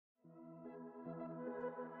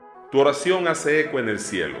Tu oración hace eco en el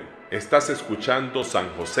cielo. Estás escuchando San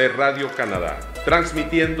José Radio Canadá,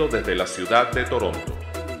 transmitiendo desde la ciudad de Toronto.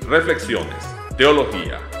 Reflexiones,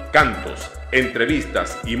 teología, cantos,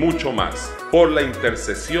 entrevistas y mucho más. Por la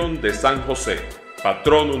intercesión de San José,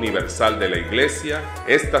 patrón universal de la Iglesia,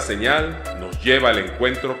 esta señal nos lleva al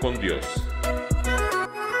encuentro con Dios.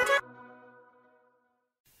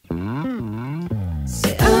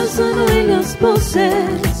 Se alzan hoy las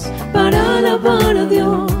voces para alabar a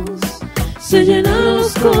Dios. Se llenan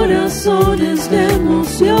los corazones de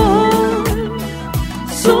emoción.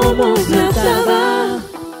 Somos la Octava.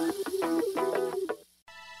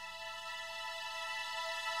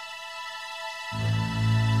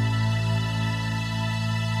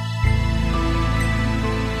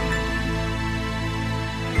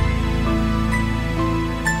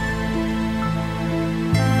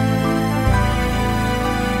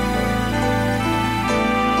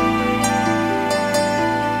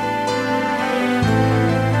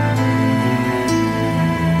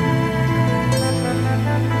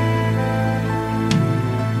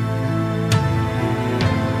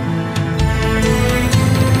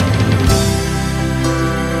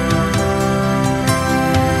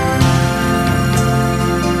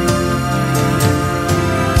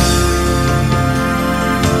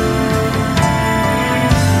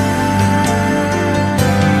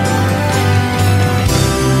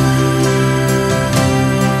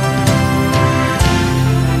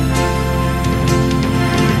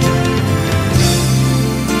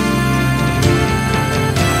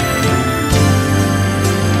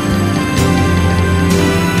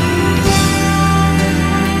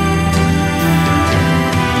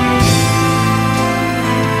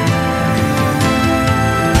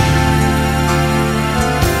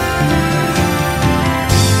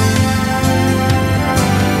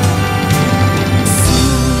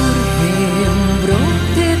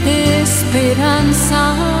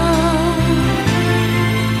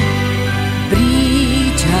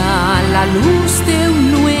 Brilla la luz de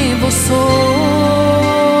un nuevo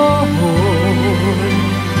sol,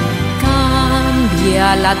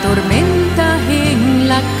 cambia la tormenta en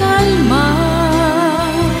la calma,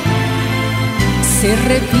 se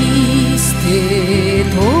reviste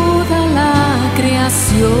toda la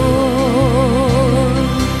creación.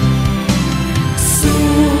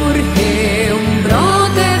 Surge un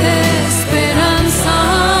brote de esperanza,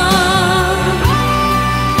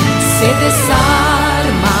 se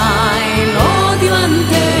desarma el odio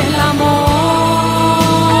ante el amor,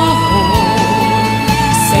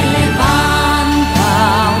 se levanta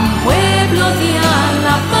un pueblo de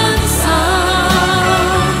alabanza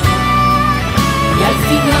y al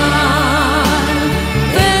final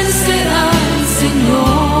vencerá el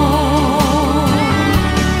Señor.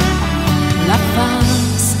 La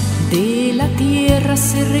paz de la tierra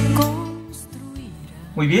se recorre.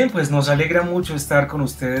 Muy bien, pues nos alegra mucho estar con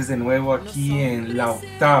ustedes de nuevo aquí en La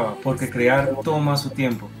Octava, porque crear toma su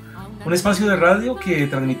tiempo. Un espacio de radio que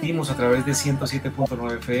transmitimos a través de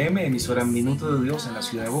 107.9 FM, emisora Minuto de Dios en la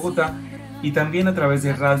ciudad de Bogotá, y también a través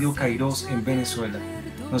de Radio Kairos en Venezuela.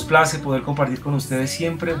 Nos place poder compartir con ustedes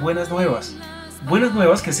siempre buenas nuevas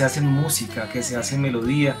que se hacen música, que se hacen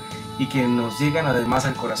melodía y que nos llegan además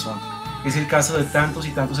al corazón. Es el caso de tantos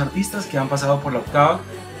y tantos artistas que han pasado por La Octava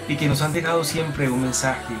y que nos han dejado siempre un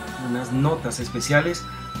mensaje, unas notas especiales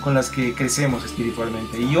con las que crecemos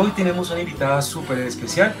espiritualmente. Y hoy tenemos una invitada súper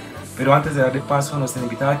especial, pero antes de darle paso a nuestra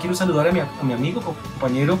invitada, quiero saludar a mi amigo,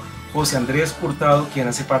 compañero José Andrés Hurtado, quien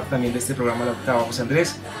hace parte también de este programa La Octava. José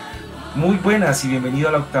Andrés, muy buenas y bienvenido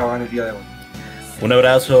a La Octava en el día de hoy. Un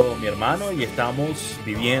abrazo, mi hermano, y estamos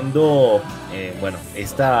viviendo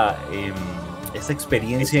esta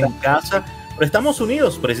experiencia en casa, pero estamos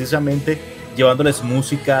unidos precisamente llevándoles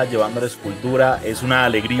música, llevándoles cultura. Es una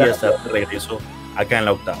alegría estar de regreso acá en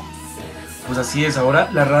La Octava. Pues así es, ahora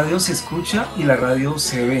la radio se escucha y la radio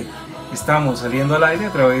se ve. Estamos saliendo al aire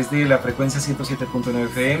a través de la frecuencia 107.9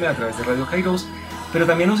 FM, a través de Radio Kairos, pero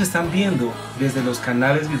también nos están viendo desde los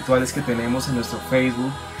canales virtuales que tenemos en nuestro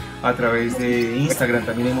Facebook, a través de Instagram.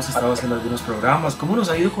 También hemos estado haciendo algunos programas. ¿Cómo nos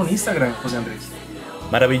ha ido con Instagram, José Andrés?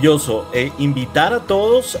 Maravilloso. Invitar a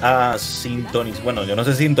todos a sintonizar, bueno, yo no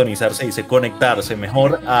sé sintonizar, se dice conectarse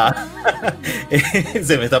mejor a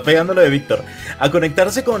se me está pegando lo de Víctor, a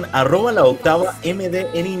conectarse con @laoctavamd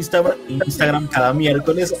en Instagram cada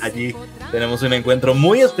miércoles. Allí tenemos un encuentro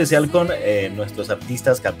muy especial con nuestros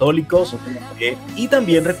artistas católicos, y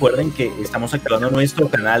también recuerden que estamos activando nuestro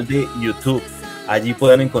canal de YouTube. Allí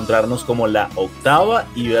pueden encontrarnos como La Octava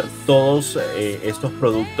y ver todos estos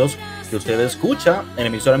productos que usted escucha en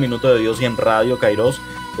emisora Minuto de Dios y en Radio Kairos,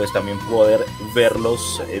 pues también poder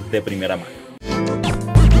verlos de primera mano.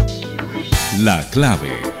 La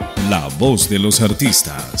clave, la voz de los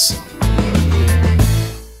artistas.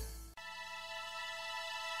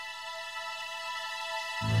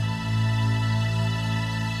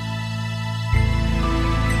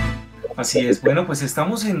 Así es. Bueno, pues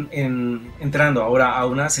estamos entrando ahora a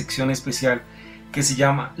una sección especial que se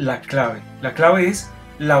llama La clave. La clave es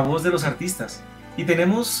la voz de los artistas. Y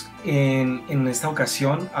tenemos en esta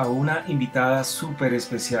ocasión a una invitada súper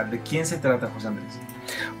especial. ¿De quién se trata, José Andrés?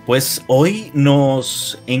 Pues hoy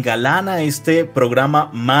nos engalana este programa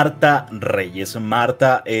Marta Reyes.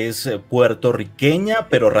 Marta es puertorriqueña,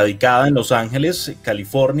 pero radicada en Los Ángeles,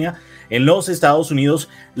 California, en los Estados Unidos.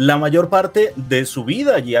 La mayor parte de su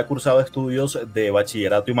vida allí ha cursado estudios de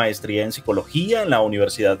bachillerato y maestría en psicología en la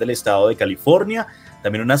Universidad del Estado de California,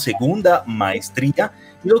 también una segunda maestría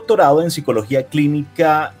y doctorado en psicología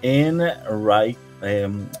clínica en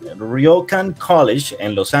Ryokan College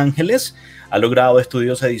en Los Ángeles. Ha logrado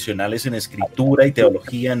estudios adicionales en escritura y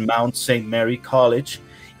teología en Mount St. Mary College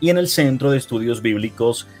y en el Centro de Estudios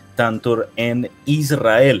Bíblicos Tantor en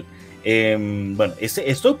Israel. Bueno,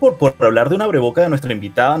 esto por hablar de una breboca de nuestra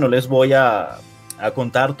invitada. No les voy a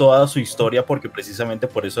contar toda su historia porque precisamente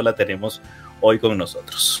por eso la tenemos hoy con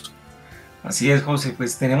nosotros. Así es, José.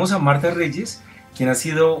 Pues tenemos a Marta Reyes, quien ha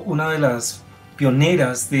sido una de las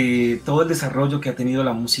pioneras de todo el desarrollo que ha tenido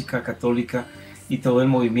la música católica y todo el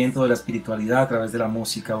movimiento de la espiritualidad a través de la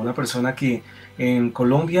música. Una persona que en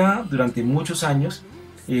Colombia durante muchos años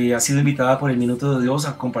ha sido invitada por el Minuto de Dios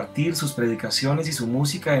a compartir sus predicaciones y su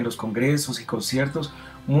música en los congresos y conciertos.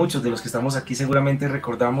 Muchos de los que estamos aquí seguramente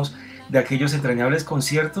recordamos de aquellos entrañables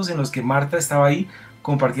conciertos en los que Marta estaba ahí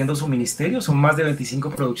compartiendo su ministerio. Son más de 25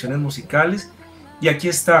 producciones musicales y aquí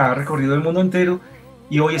está, ha recorrido el mundo entero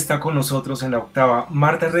y hoy está con nosotros en La Octava.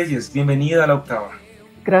 Marta Reyes, bienvenida a La Octava.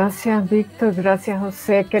 Gracias, Víctor, gracias,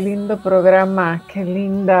 José, qué lindo programa, qué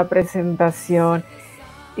linda presentación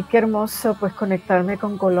y qué hermoso pues conectarme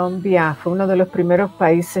con Colombia. Fue uno de los primeros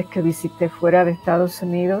países que visité fuera de Estados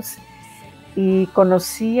Unidos y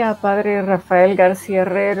conocí a Padre Rafael García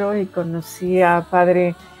Herrero y conocí a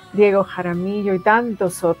Padre Diego Jaramillo y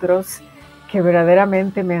tantos otros que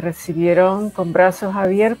verdaderamente me recibieron con brazos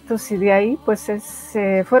abiertos y de ahí pues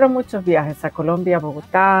fueron muchos viajes a Colombia, a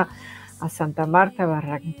Bogotá, a Santa Marta,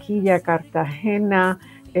 Barranquilla, Cartagena,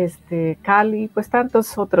 Cali, pues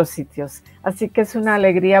tantos otros sitios. Así que es una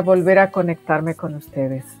alegría volver a conectarme con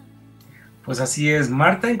ustedes. Pues así es,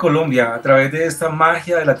 Marta en Colombia, a través de esta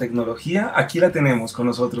magia de la tecnología, aquí la tenemos con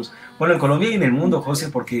nosotros. Bueno, en Colombia y en el mundo, José,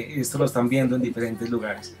 porque esto lo están viendo en diferentes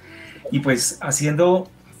lugares. Y pues haciendo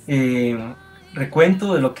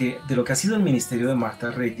recuento de lo que ha sido el ministerio de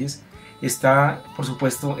Marta Reyes, está, por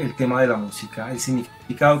supuesto, el tema de la música, el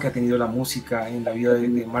significado que ha tenido la música en la vida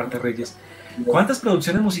de Marta Reyes. ¿Cuántas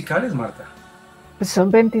producciones musicales, Marta? Pues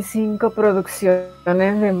son 25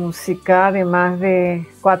 producciones de música, además de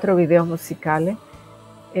 4 videos musicales.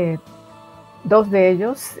 2 de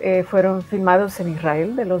ellos fueron filmados en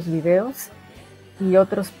Israel, de los videos, y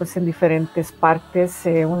otros pues en diferentes partes.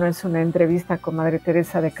 Uno es una entrevista con Madre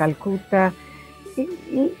Teresa de Calcuta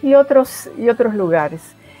y otros lugares.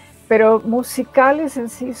 Pero musicales en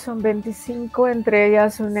sí son 25, entre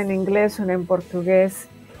ellas una en inglés, una en portugués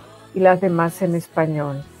y las demás en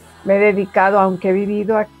español. Me he dedicado, aunque he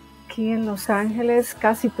vivido aquí en Los Ángeles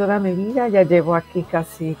casi toda mi vida, ya llevo aquí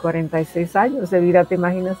casi 46 años de vida, te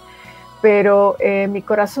imaginas, pero mi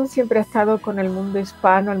corazón siempre ha estado con el mundo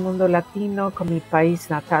hispano, el mundo latino, con mi país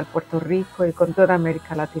natal, Puerto Rico, y con toda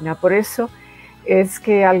América Latina. Por eso es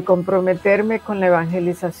que al comprometerme con la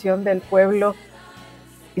evangelización del pueblo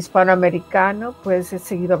hispanoamericano, pues he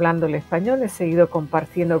seguido hablando el español, he seguido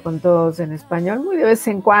compartiendo con todos en español. Muy de vez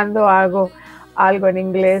en cuando hago algo en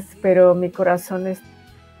inglés, pero mi corazón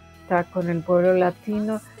está con el pueblo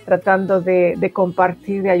latino, tratando de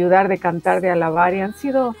compartir, de ayudar, de cantar, de alabar. Y han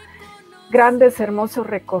sido grandes, hermosos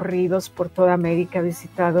recorridos por toda América. He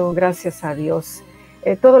visitado, gracias a Dios,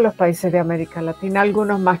 todos los países de América Latina,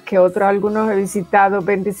 algunos más que otros, algunos he visitado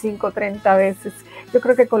 25, 30 veces. Yo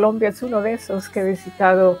creo que Colombia es uno de esos que he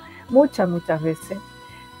visitado muchas veces,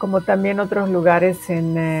 como también otros lugares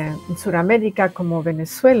en Sudamérica, como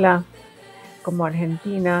Venezuela, como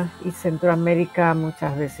Argentina y Centroamérica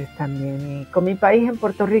muchas veces también. Y con mi país en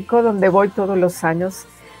Puerto Rico, donde voy todos los años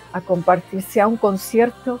a compartir, sea un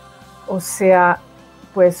concierto o sea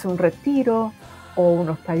pues un retiro o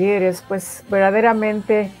unos talleres, pues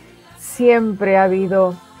verdaderamente siempre ha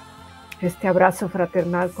habido este abrazo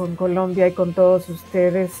fraternal con Colombia y con todos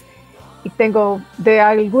ustedes. Y tengo de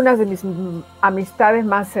algunas de mis amistades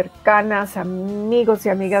más cercanas, amigos y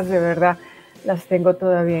amigas de verdad, las tengo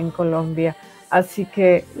todavía en Colombia. Así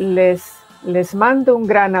que les les mando un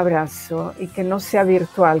gran abrazo y que no sea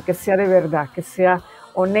virtual, que sea de verdad, que sea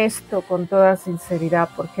honesto con toda sinceridad,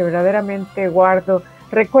 porque verdaderamente guardo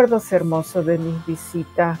recuerdos hermosos de mis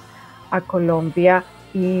visitas a Colombia,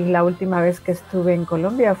 y la última vez que estuve en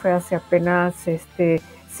Colombia fue hace apenas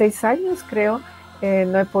 6 años, creo.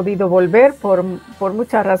 No he podido volver por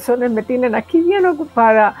muchas razones, me tienen aquí bien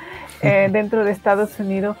ocupada dentro de Estados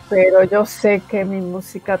Unidos, pero yo sé que mi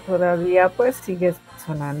música todavía pues sigue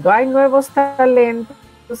sonando. Hay nuevos talentos,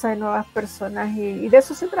 hay nuevas personas y de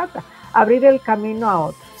eso se trata, abrir el camino a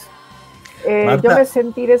otros. Yo me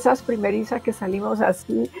sentí de esas primerizas que salimos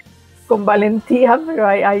así con valentía, pero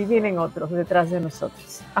ahí vienen otros detrás de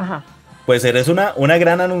nosotros. Ajá. Pues eres una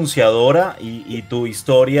gran anunciadora y tu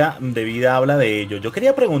historia de vida habla de ello. Yo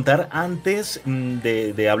quería preguntar antes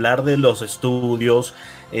de hablar de los estudios,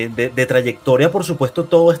 de trayectoria, por supuesto,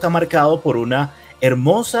 todo está marcado por una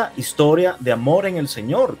hermosa historia de amor en el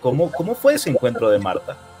Señor. ¿Cómo fue ese encuentro de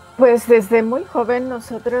Marta? Pues desde muy joven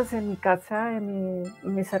nosotros en mi casa,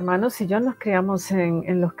 mis hermanos y yo nos criamos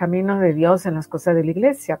en los caminos de Dios, en las cosas de la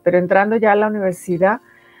iglesia, pero entrando ya a la universidad,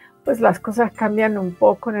 pues las cosas cambian un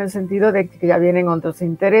poco en el sentido de que ya vienen otros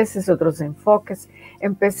intereses, otros enfoques.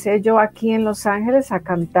 Empecé yo aquí en Los Ángeles a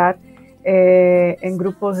cantar en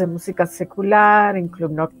grupos de música secular, en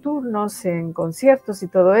club nocturnos, en conciertos y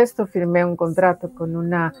todo esto. Firmé un contrato con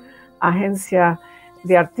una agencia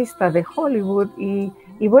de artistas de Hollywood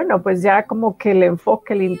y bueno, pues ya como que el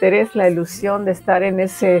enfoque, el interés, la ilusión de estar en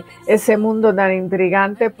ese mundo tan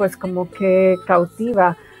intrigante, pues como que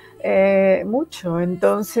cautiva mucho.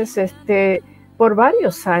 Entonces, por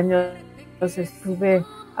varios años estuve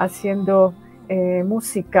haciendo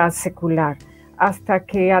música secular, hasta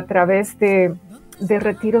que a través de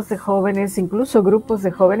retiros de jóvenes, incluso grupos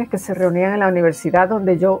de jóvenes que se reunían en la universidad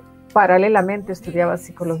donde yo paralelamente estudiaba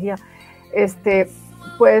psicología,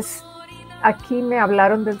 pues aquí me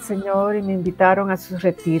hablaron del Señor y me invitaron a sus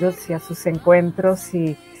retiros y a sus encuentros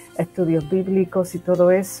y estudios bíblicos y todo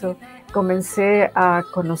eso. Comencé a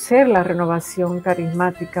conocer la renovación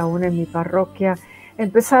carismática aún en mi parroquia.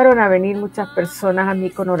 Empezaron a venir muchas personas a mí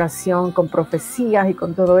con oración, con profecías y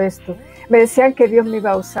con todo esto. Me decían que Dios me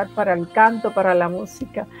iba a usar para el canto, para la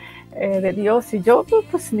música de Dios, y yo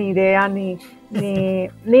pues ni idea ni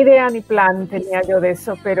plan tenía yo de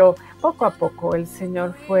eso, pero poco a poco el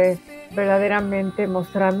Señor fue verdaderamente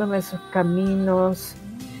mostrándome sus caminos,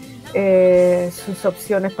 sus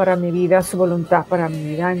opciones para mi vida, su voluntad para mi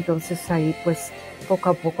vida. Entonces ahí pues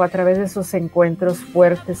poco a poco, a través de esos encuentros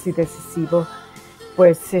fuertes y decisivos,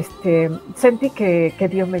 pues sentí que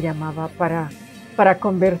Dios me llamaba para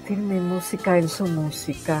convertir mi música en su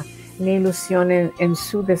música, mi ilusión en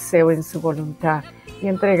su deseo, en su voluntad, y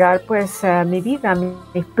entregar pues mi vida,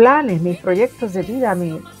 mis planes, mis proyectos de vida,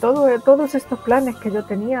 todos estos planes que yo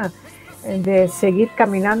tenía de seguir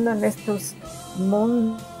caminando en estos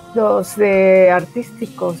mundos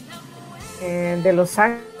artísticos de Los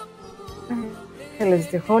Ángeles,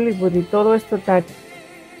 de Hollywood, y todo esto tan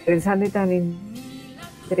interesante y tan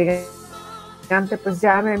intrigante, pues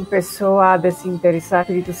ya me empezó a desinteresar.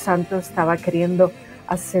 El Espíritu Santo estaba queriendo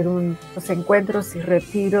hacer unos encuentros y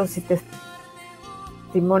retiros y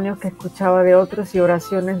testimonios que escuchaba de otros y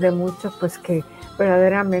oraciones de muchos, pues que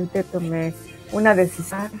verdaderamente tomé una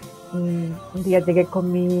decisión. Un día llegué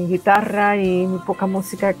con mi guitarra y mi poca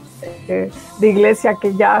música de iglesia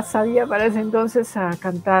que ya sabía para ese entonces, a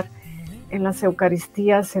cantar en las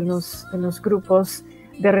Eucaristías, en los grupos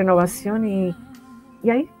de renovación, y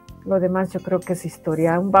ahí lo demás yo creo que es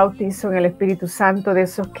historia. Un bautizo en el Espíritu Santo, de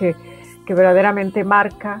esos que verdaderamente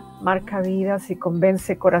marca vidas y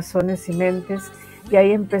convence corazones y mentes. Y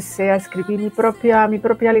ahí empecé a escribir mi propia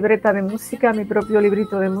libreta de música, mi propio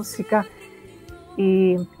librito de música.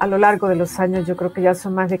 Y a lo largo de los años yo creo que ya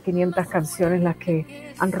son más de 500 canciones las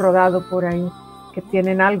que han rodado por ahí, que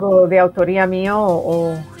tienen algo de autoría mío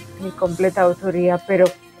o mi completa autoría, pero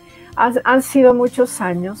han sido muchos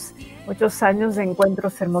años de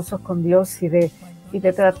encuentros hermosos con Dios y de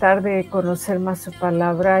tratar de conocer más su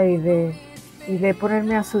palabra y de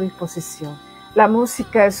ponerme a su disposición. La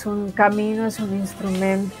música es un camino, es un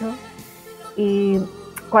instrumento, y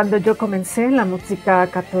cuando yo comencé en la música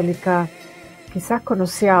católica, quizás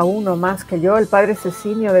conocía a uno más que yo, el padre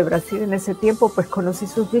Cecinio de Brasil. En ese tiempo pues conocí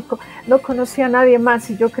sus discos, no conocía a nadie más,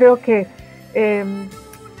 y yo creo que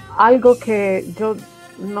algo que yo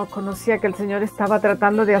no conocía que el Señor estaba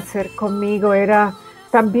tratando de hacer conmigo era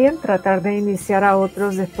también tratar de iniciar a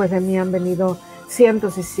otros. Después de mí han venido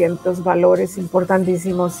cientos y cientos valores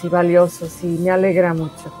importantísimos y valiosos, y me alegra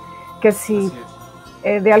mucho que si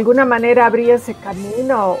de alguna manera abrí ese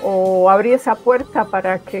camino o abrí esa puerta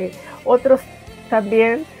para que otros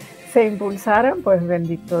también se impulsaran, pues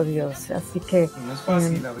bendito Dios. Así que No es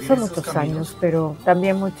fácil abrir son esos muchos caminos. años, pero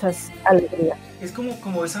también muchas alegrías. Es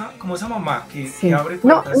como esa mamá Sí. que abre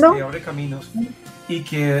No, puertas, no. que abre caminos y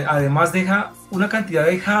que además deja una cantidad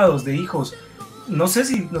de hijados, de hijos. No sé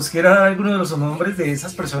si nos quiera dar alguno de los nombres de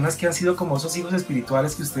esas personas que han sido como esos hijos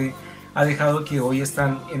espirituales que usted ha dejado, que hoy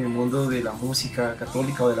están en el mundo de la música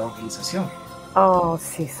católica o de la evangelización. Oh,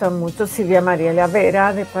 sí, son muchos. Silvia Mariela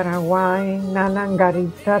Vera de Paraguay, Nana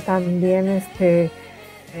Angarita también,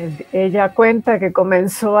 ella cuenta que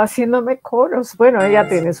comenzó haciéndome coros. Bueno, ella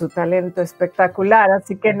tiene su talento espectacular,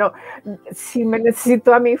 así que no, si me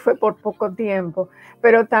necesitó a mí fue por poco tiempo,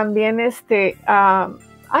 pero también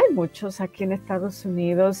hay muchos aquí en Estados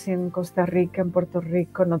Unidos, en Costa Rica, en Puerto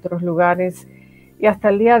Rico, en otros lugares, y hasta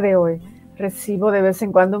el día de hoy recibo de vez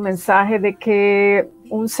en cuando un mensaje de que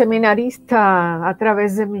un seminarista a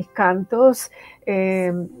través de mis cantos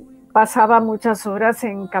pasaba muchas horas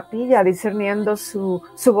en capilla discerniendo su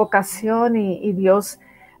vocación y Dios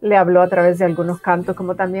le habló a través de algunos cantos,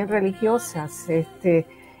 como también religiosas,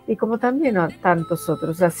 y como también a tantos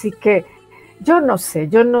otros. Así que yo no sé,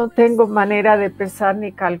 yo no tengo manera de pesar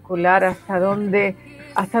ni calcular hasta dónde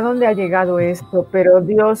ha llegado esto, pero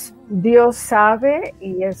Dios sabe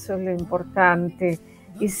y eso es lo importante.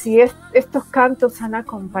 Y si estos cantos han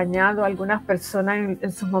acompañado a algunas personas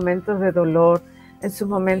en sus momentos de dolor, en sus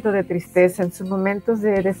momentos de tristeza, en sus momentos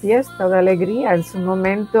de fiesta o de alegría, en sus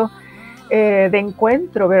momentos de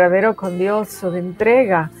encuentro verdadero con Dios o de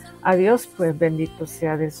entrega a Dios, pues bendito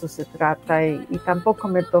sea, de eso se trata. Y tampoco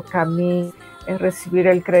me toca a mí recibir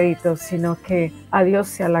el crédito, sino que a Dios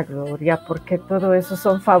sea la gloria, porque todo eso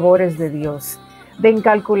son favores de Dios, de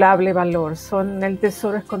incalculable valor, son el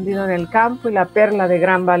tesoro escondido en el campo y la perla de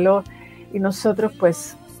gran valor, y nosotros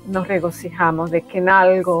pues nos regocijamos de que en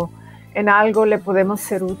algo le podemos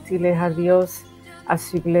ser útiles a Dios, a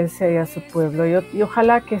su iglesia y a su pueblo, y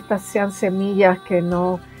ojalá que estas sean semillas que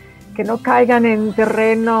no caigan en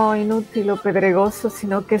terreno inútil o pedregoso,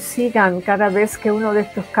 sino que sigan cada vez que uno de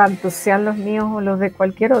estos cantos, sean los míos o los de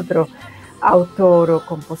cualquier otro autor o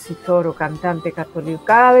compositor o cantante católico,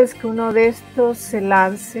 cada vez que uno de estos se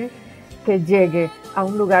lance, que llegue a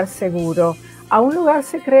un lugar seguro, a un lugar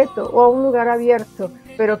secreto o a un lugar abierto,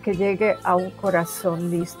 pero que llegue a un corazón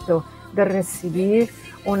listo de recibir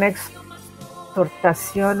una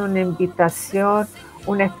exhortación, una invitación,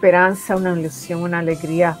 una esperanza, una ilusión, una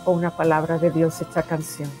alegría o una palabra de Dios hecha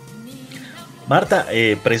canción. Marta,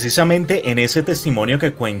 precisamente en ese testimonio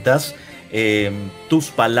que cuentas, tus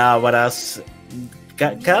palabras,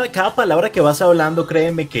 cada palabra que vas hablando,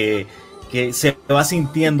 créeme que se va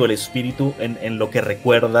sintiendo el espíritu en lo que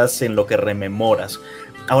recuerdas, en lo que rememoras.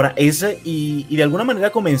 Ahora, y de alguna manera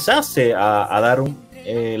comenzaste a dar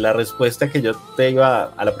la respuesta que yo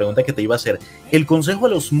a la pregunta que te iba a hacer. El consejo a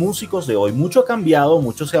los músicos de hoy, mucho ha cambiado,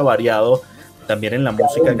 mucho se ha variado también en la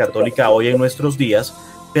música católica hoy en nuestros días,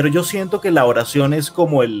 pero yo siento que la oración es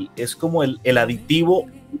como el aditivo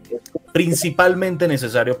principalmente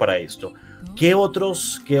necesario para esto. ¿Qué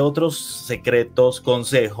otros secretos,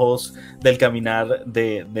 consejos del caminar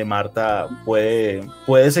de Marta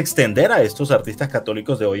puedes extender a estos artistas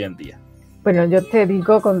católicos de hoy en día? Bueno, yo te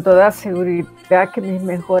digo con toda seguridad que mis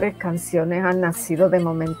mejores canciones han nacido de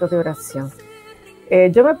momentos de oración.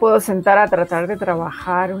 Yo me puedo sentar a tratar de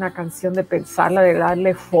trabajar una canción, de pensarla, de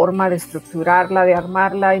darle forma, de estructurarla, de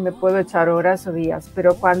armarla, y me puedo echar horas o días,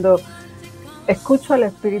 pero cuando escucho al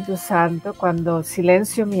Espíritu Santo, cuando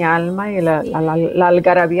silencio mi alma y la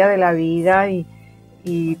algarabía de la vida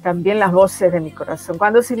y también las voces de mi corazón,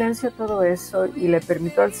 cuando silencio todo eso y le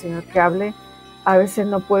permito al Señor que hable, a veces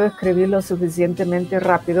no puedo escribir lo suficientemente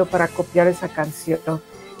rápido para copiar esa canción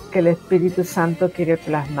que el Espíritu Santo quiere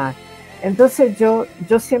plasmar. Entonces yo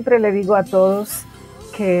siempre le digo a todos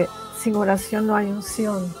que sin oración no hay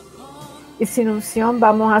unción. Y sin unción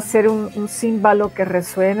vamos a hacer un címbalo que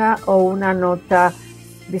resuena o una nota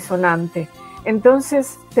disonante.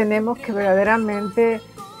 Entonces tenemos que verdaderamente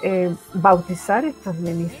bautizar estos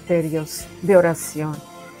ministerios de oración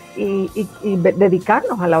y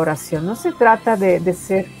dedicarnos a la oración. No se trata de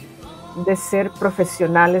ser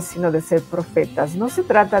profesionales, sino de ser profetas. No se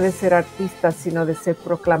trata de ser artistas, sino de ser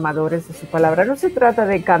proclamadores de su palabra. No se trata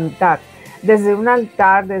de cantar desde un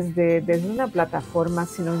altar, desde una plataforma,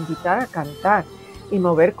 sino invitar a cantar y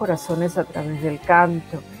mover corazones a través del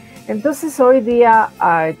canto. Entonces hoy día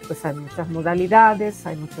hay muchas modalidades,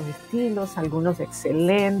 hay muchos estilos, algunos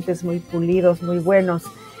excelentes, muy pulidos, muy buenos,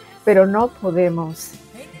 pero no podemos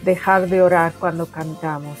dejar de orar cuando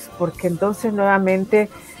cantamos, porque entonces nuevamente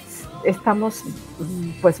estamos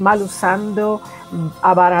mal usando,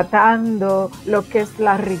 abaratando lo que es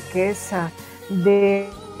la riqueza de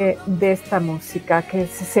de esta música que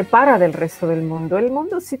se separa del resto del mundo. El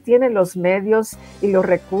mundo sí tiene los medios y los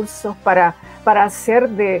recursos para hacer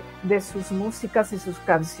de sus músicas y sus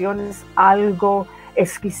canciones algo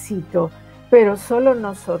exquisito, pero solo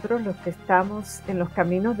nosotros, los que estamos en los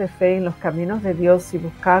caminos de fe, en los caminos de Dios y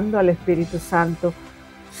buscando al Espíritu Santo,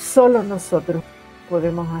 solo nosotros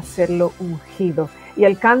podemos hacerlo ungido. Y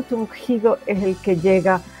el canto ungido es el que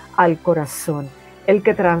llega al corazón, el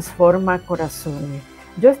que transforma corazones.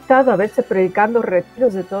 Yo he estado a veces predicando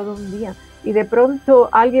retiros de todo un día y de pronto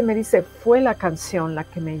alguien me dice, fue la canción la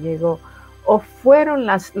que me llegó, o fueron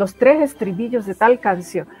los 3 estribillos de tal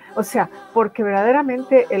canción. O sea, porque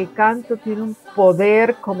verdaderamente el canto tiene un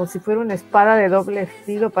poder como si fuera una espada de doble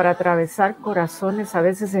filo para atravesar corazones a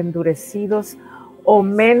veces endurecidos o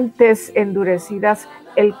mentes endurecidas.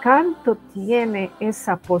 El canto tiene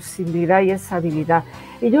esa posibilidad y esa habilidad.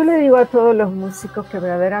 Y yo le digo a todos los músicos que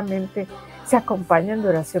verdaderamente se acompañan de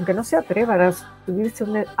oración, que no se atrevan a subirse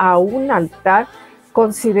a un altar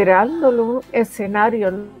considerándolo un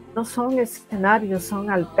escenario. No son escenarios, son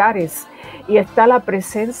altares, y está la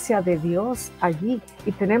presencia de Dios allí,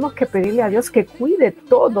 y tenemos que pedirle a Dios que cuide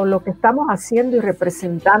todo lo que estamos haciendo y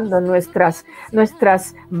representando, nuestras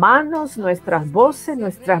manos, nuestras voces,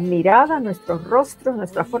 nuestras miradas, nuestros rostros,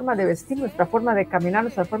 nuestra forma de vestir, nuestra forma de caminar,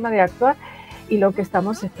 nuestra forma de actuar, y lo que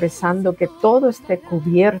estamos expresando, que todo esté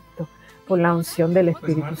cubierto por la unción del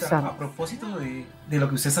Espíritu Marta, Santo. a propósito de lo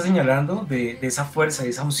que usted está señalando, de esa fuerza, de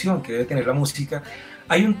esa unción que debe tener la música,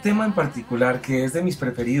 hay un tema en particular que es de mis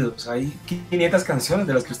preferidos. Hay 500 canciones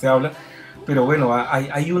de las que usted habla, pero bueno,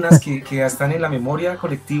 hay unas que están en la memoria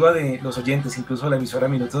colectiva de los oyentes, incluso de la emisora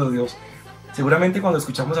Minuto de Dios. Seguramente cuando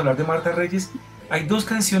escuchamos hablar de Marta Reyes, hay 2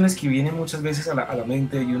 canciones que vienen muchas veces a la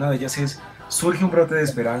mente, y una de ellas es Surge un brote de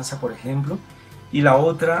esperanza, por ejemplo, y la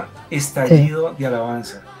otra, Estallido de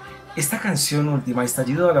alabanza. Esta canción última,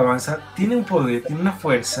 Estallido de alabanza, tiene un poder, tiene una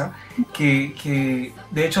fuerza que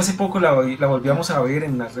de hecho hace poco la volvíamos a ver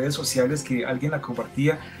en las redes sociales, que alguien la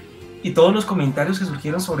compartía, y todos los comentarios que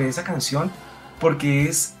surgieron sobre esa canción, porque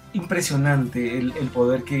es impresionante el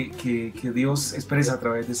poder que Dios expresa a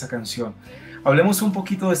través de esa canción. Hablemos un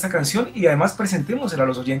poquito de esta canción y además presentémosela a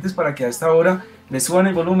los oyentes para que a esta hora le suban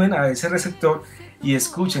el volumen a ese receptor y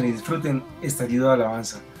escuchen y disfruten Estallido de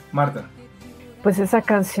alabanza. Marta. Pues esa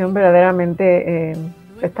canción verdaderamente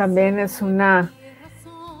también es una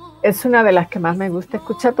de las que más me gusta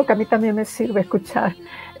escuchar, porque a mí también me sirve escuchar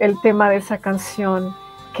el tema de esa canción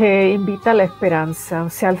que invita a la esperanza. O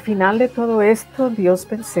sea, al final de todo esto, Dios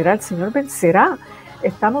vencerá, el Señor vencerá.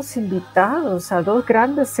 Estamos invitados a 2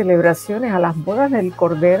 grandes celebraciones, a las bodas del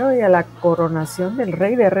Cordero y a la coronación del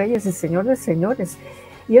Rey de Reyes y Señor de Señores.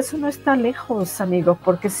 Y eso no está lejos, amigos,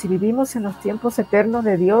 porque si vivimos en los tiempos eternos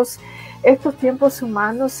de Dios, estos tiempos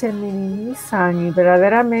humanos se minimizan y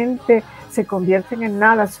verdaderamente se convierten en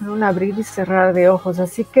nada, son un abrir y cerrar de ojos.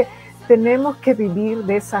 Así que tenemos que vivir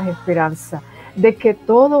de esas esperanzas, de que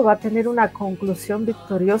todo va a tener una conclusión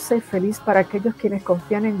victoriosa y feliz para aquellos quienes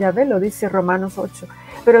confían en Yahvé, lo dice Romanos 8,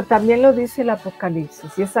 pero también lo dice el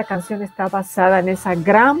Apocalipsis, y esa canción está basada en esa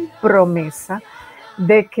gran promesa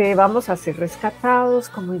de que vamos a ser rescatados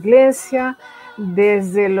como iglesia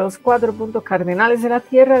desde los 4 puntos cardinales de la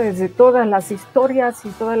tierra, desde todas las historias y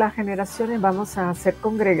todas las generaciones. Vamos a ser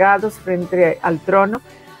congregados frente al trono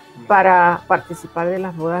para participar de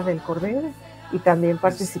las bodas del Cordero y también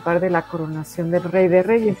participar de la coronación del Rey de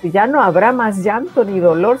Reyes. Y ya no habrá más llanto ni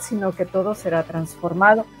dolor, sino que todo será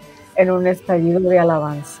transformado en un estallido de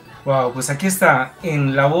alabanza. Wow, pues aquí está,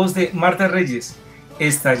 en la voz de Marta Reyes,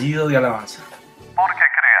 Estallido de alabanza. Porque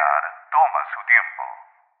crear toma su tiempo.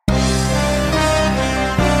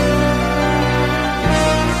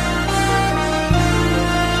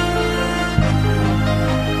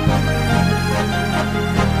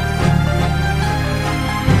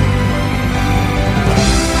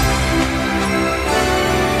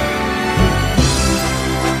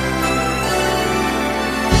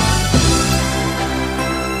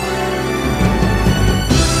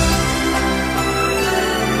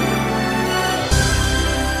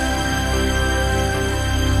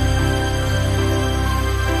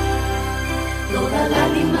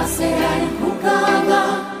 Será enjugada,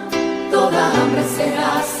 toda hambre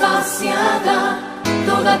será saciada,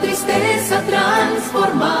 toda tristeza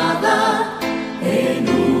transformada en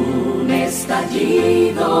un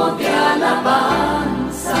estallido de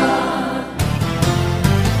alabanza.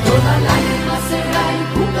 Toda lágrima será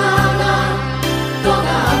enjugada,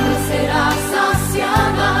 toda hambre será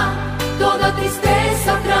saciada, toda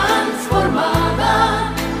tristeza transformada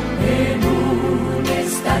en un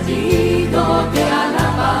estallido de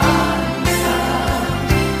alabanza.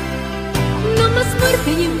 No más muerte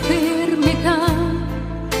y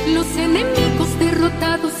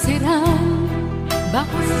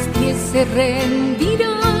se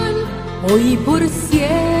rendirán hoy por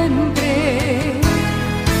siempre.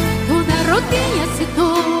 Toda rodilla se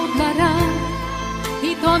doblará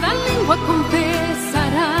y toda lengua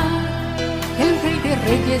confesará: el Rey de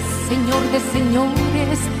Reyes, Señor de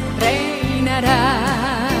Señores, reinará.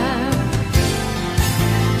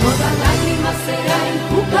 Toda lágrima será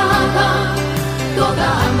enjugada, toda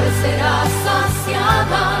hambre será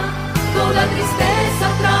saciada, toda tristeza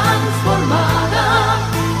transformada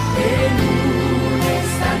en un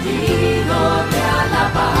estallido de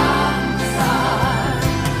alabanza.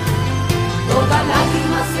 Toda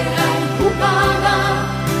lágrima será enjugada,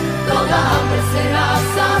 toda hambre será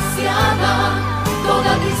saciada,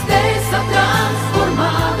 toda tristeza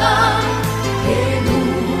transformada en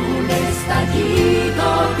un estallido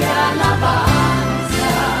de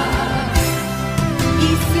alabanza. Y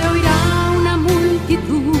se oirá una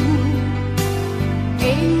multitud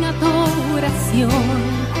en adoración,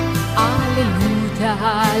 aleluya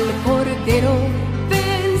al Cordero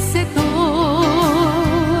vencedor.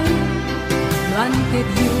 Lo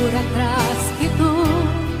anterior atrás quedó,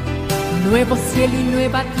 nuevo cielo y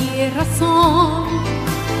nueva tierra son,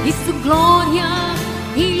 y su gloria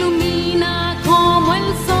ilumina como el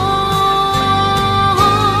sol.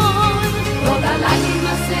 Toda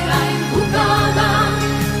lágrima será enjugada,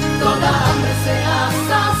 toda hambre será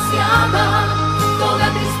saciada, toda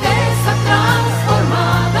tristeza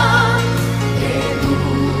transformada en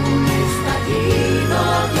un estallido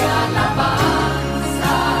de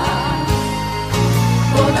alabanza.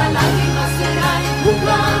 Toda lágrima será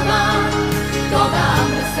enjugada, toda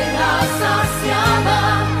hambre será saciada,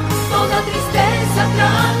 toda tristeza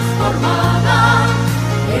transformada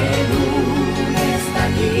en un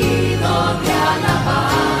estallido de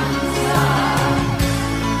alabanza.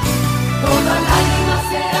 Toda lágrima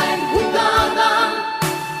será enjugada,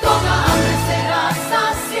 toda hambre será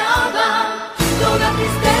saciada, toda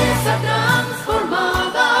tristeza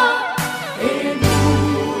transformada en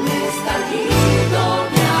un estallido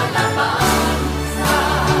de alabanza.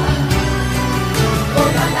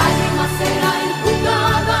 Toda lágrima será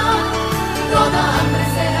enjugada, toda hambre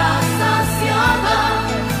será saciada,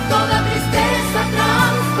 toda tristeza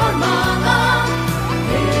transformada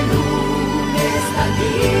en un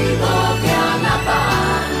estallido de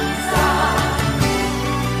alabanza.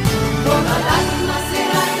 Toda lágrima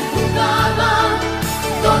será enjugada,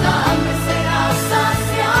 toda hambre será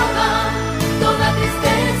saciada, toda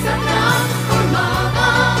tristeza transformada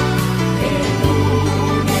en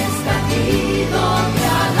un estallido de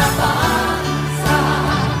alabanza.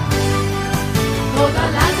 Toda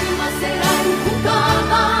lágrima será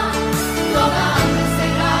enjugada, toda hambre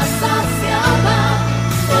será saciada,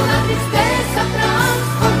 toda tristeza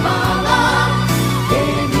transformada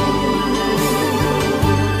en un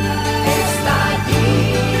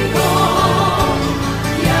estallido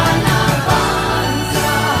de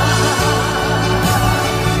alabanza.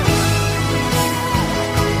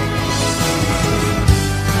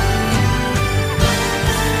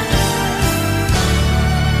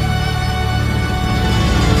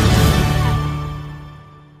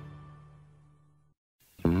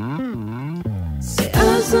 Se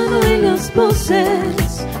alzan hoy las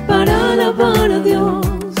voces para alabar a Dios,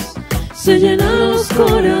 se llenan los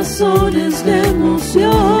corazones de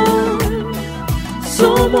emoción.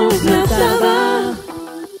 Somos la Octava.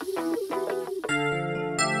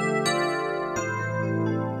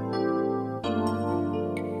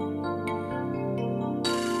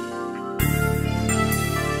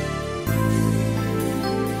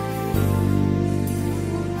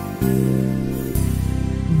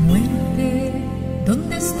 Muerte,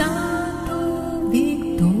 ¿dónde está tu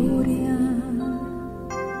victoria?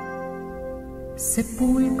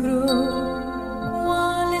 Sepulcro,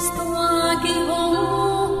 ¿cuál es tu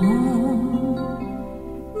aguijón?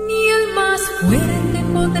 Ni el más fuerte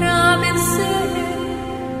podrá vencer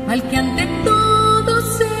al que ante todo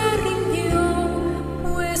se rindió,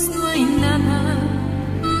 pues no hay nada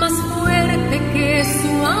más fuerte que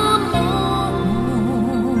su amor.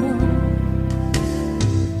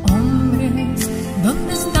 Hombres,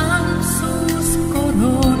 ¿dónde están sus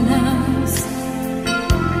coronas?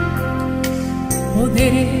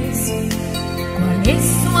 Poderes, ¿cuál es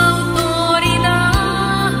su autoridad?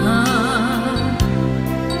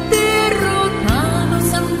 Derrotados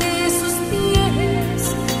ante sus pies,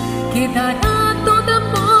 quedará toda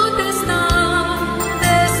potestad,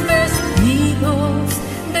 desvestidos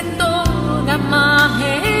de toda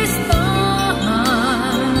majestad,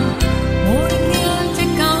 porque al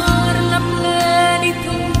llegar la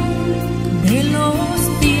plenitud de los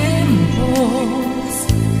tiempos,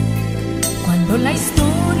 cuando la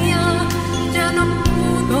historia ya no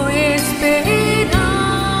pudo esperar,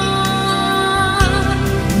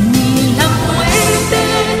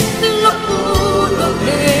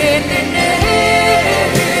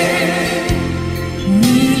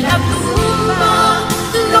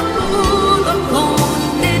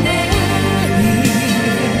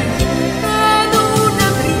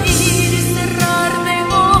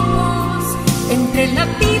 entre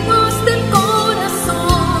latidos del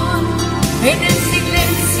corazón, en el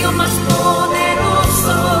silencio más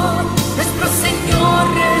poderoso, nuestro Señor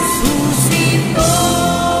resucitó.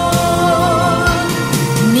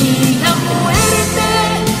 Ni la muerte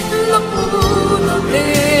lo pudo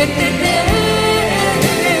detener,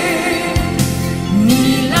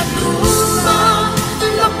 ni la tumba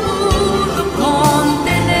lo pudo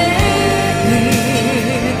contener.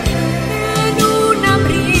 En un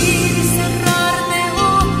abrir y cerrar de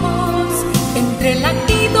ojos, entre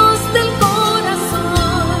latidos del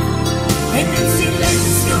corazón, en el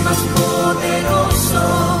silencio más poderoso,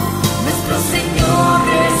 nuestro Señor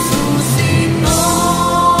resucitó.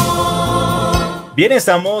 Bien,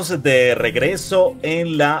 estamos de regreso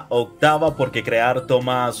en la octava porque crear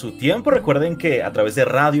toma su tiempo. Recuerden que a través de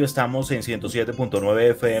radio estamos en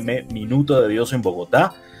 107.9 FM, Minuto de Dios en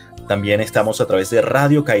Bogotá. También estamos a través de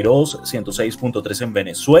Radio Kairos 106.3 en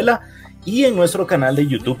Venezuela y en nuestro canal de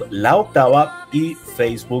YouTube La Octava y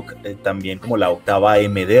Facebook también como La Octava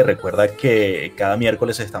MD. Recuerda que cada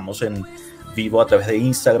miércoles estamos en vivo a través de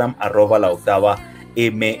Instagram, @La Octava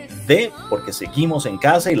MD, porque seguimos en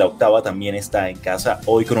casa y La Octava también está en casa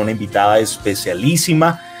hoy con una invitada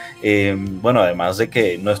especialísima. Bueno, además de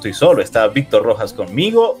que no estoy solo, está Víctor Rojas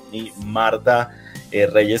conmigo y Marta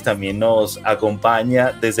Reyes también nos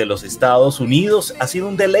acompaña desde los Estados Unidos. Ha sido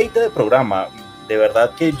un deleite de programa, de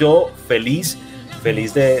verdad que yo feliz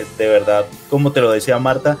de verdad, como te lo decía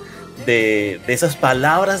Marta, de esas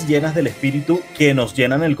palabras llenas del espíritu que nos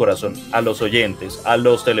llenan el corazón a los oyentes, a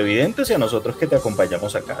los televidentes y a nosotros que te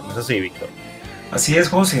acompañamos acá. ¿No es así, Víctor? Así es,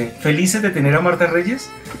 José. Felices de tener a Marta Reyes.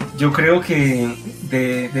 Yo creo que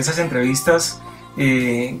de esas entrevistas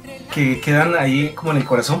que quedan ahí como en el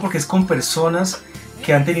corazón, porque es con personas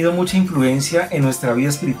que han tenido mucha influencia en nuestra vida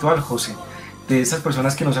espiritual, José. De esas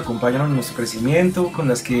personas que nos acompañan en nuestro crecimiento, con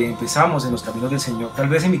las que empezamos en los caminos del Señor. Tal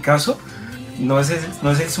vez en mi caso, ¿no es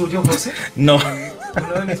el suyo, José? No.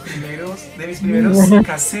 Uno de mis primeros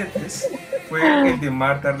casetes fue el de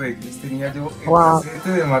Marta Reyes. Tenía yo el casete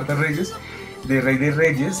de Marta Reyes, de Rey de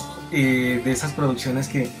Reyes, de esas producciones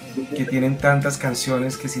que tienen tantas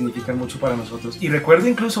canciones que significan mucho para nosotros. Y recuerdo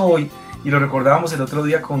incluso hoy, y lo recordábamos el otro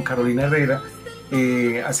día con Carolina Herrera,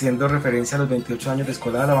 haciendo referencia a los 28 años de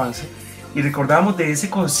Escuela de Alabanza, y recordábamos de ese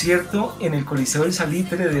concierto en el Coliseo del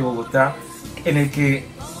Salitre de Bogotá, en el que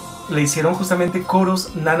le hicieron justamente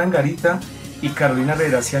coros Nana Angarita y Carolina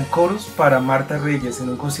Herrera, hacían coros para Marta Reyes en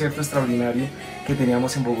un concierto extraordinario que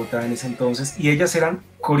teníamos en Bogotá en ese entonces, y ellas eran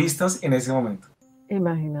coristas en ese momento.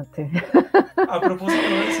 Imagínate. A propósito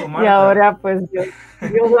de eso, Marta. Y ahora pues yo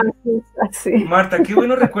así. Marta, qué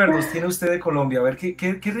buenos recuerdos tiene usted de Colombia. A ver,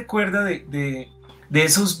 ¿qué recuerda de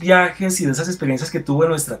esos viajes y de esas experiencias que tuvo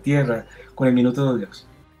en nuestra tierra con el Minuto de Dios?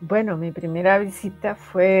 Bueno, mi primera visita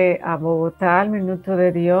fue a Bogotá, al Minuto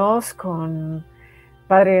de Dios, con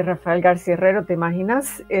Padre Rafael García Herrero, ¿te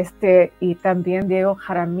imaginas? Y también Diego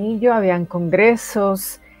Jaramillo, habían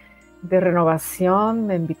congresos de renovación,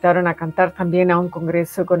 me invitaron a cantar también a un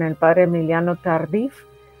congreso con el Padre Emiliano Tardif,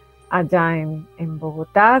 allá en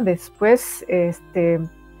Bogotá. Después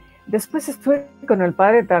estuve con el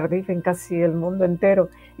Padre Tardif en casi el mundo entero,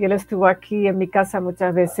 y él estuvo aquí en mi casa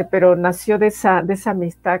muchas veces, pero nació de esa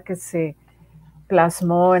amistad que se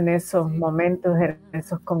plasmó en esos momentos, en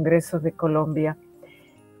esos congresos de Colombia.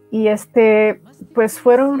 Y pues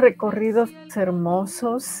fueron recorridos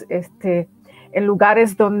hermosos, en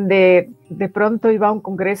lugares donde de pronto iba a un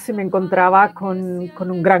congreso y me encontraba con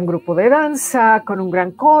un gran grupo de danza, con un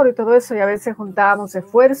gran coro y todo eso, y a veces juntábamos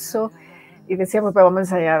esfuerzo y decíamos, pues vamos a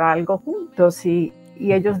ensayar algo juntos, y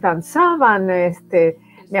ellos danzaban.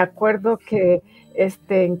 Me acuerdo que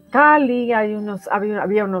en Cali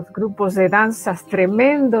había unos grupos de danzas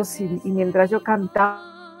tremendos, y mientras yo cantaba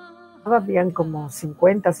habían como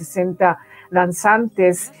 50, 60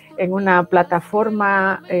 danzantes en una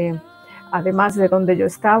plataforma, además de donde yo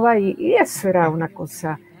estaba, y eso era una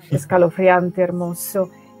cosa escalofriante, hermoso.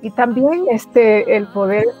 Y también el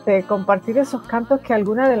poder compartir esos cantos que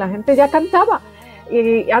alguna de la gente ya cantaba.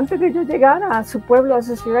 Y antes de yo llegar a su pueblo, a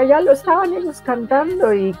su ciudad, ya lo estaban ellos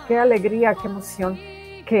cantando, y qué alegría, qué emoción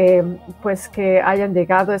que hayan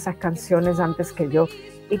llegado esas canciones antes que yo,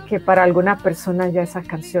 y que para algunas personas ya esas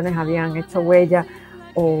canciones habían hecho huella,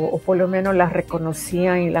 o por lo menos las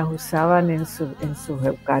reconocían y las usaban en sus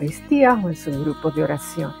eucaristías o en sus grupos de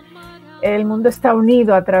oración. El mundo está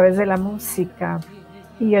unido a través de la música,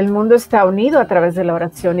 y el mundo está unido a través de la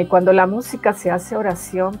oración, y cuando la música se hace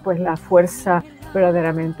oración, pues la fuerza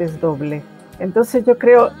verdaderamente es doble. Entonces yo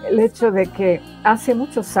creo el hecho de que hace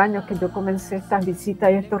muchos años que yo comencé estas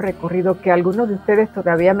visitas y estos recorridos, que algunos de ustedes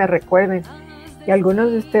todavía me recuerden y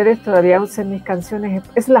algunos de ustedes todavía usan mis canciones,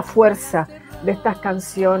 es la fuerza de estas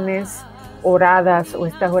canciones oradas o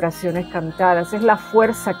estas oraciones cantadas, es la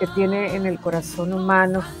fuerza que tiene en el corazón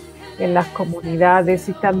humano, en las comunidades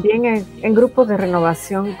y también en grupos de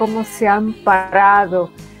renovación, cómo se han parado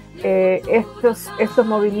estos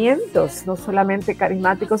movimientos, no solamente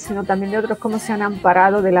carismáticos, sino también de otros, cómo se han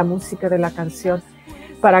amparado de la música, de la canción,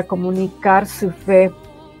 para comunicar su fe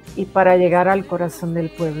y para llegar al corazón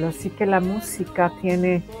del pueblo. Así que la música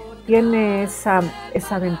tiene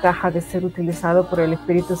esa ventaja de ser utilizado por el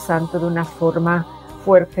Espíritu Santo de una forma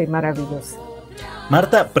fuerte y maravillosa.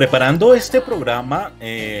 Marta, preparando este programa,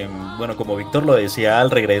 bueno, como Víctor lo decía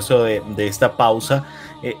al regreso de esta pausa,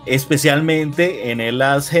 especialmente en él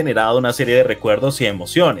has generado una serie de recuerdos y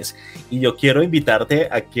emociones. Y yo quiero invitarte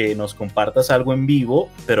a que nos compartas algo en vivo,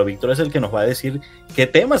 pero Víctor es el que nos va a decir qué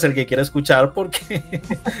tema es el que quiere escuchar, porque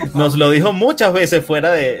nos lo dijo muchas veces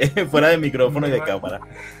fuera de micrófono y de cámara.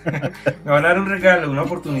 Me van a dar un regalo, una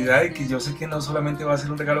oportunidad, y que yo sé que no solamente va a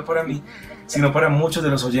ser un regalo para mí, sino para muchos de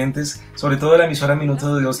los oyentes, sobre todo de la emisora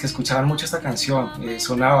Minuto de Dios, que escuchaban mucho esta canción.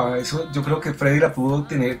 Sonaba, eso yo creo que Freddy la pudo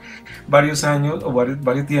tener varios años o varios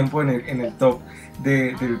tiempo en el top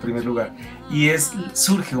del primer lugar. Y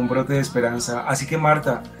surge un brote de esperanza. Así que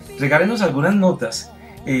Marta, regálenos algunas notas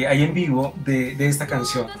ahí en vivo de esta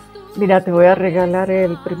canción. Mira, te voy a regalar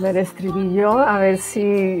el primer estribillo, a ver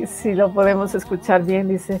si lo podemos escuchar bien.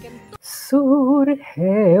 Dice: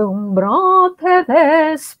 surge un brote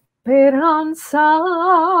de esperanza,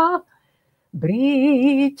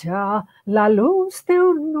 brilla la luz de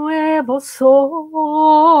un nuevo sol,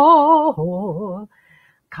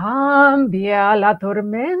 cambia la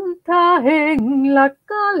tormenta en la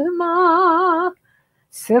calma,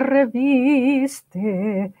 se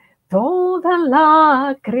reviste toda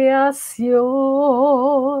la creación.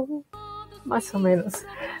 Más o menos,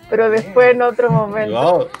 pero después en otro momento.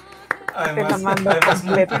 Wow. Además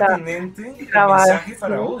muy pertinente el mensaje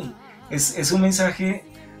para hoy. Es un mensaje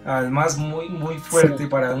además muy, muy fuerte, sí,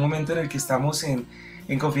 para un momento en el que estamos en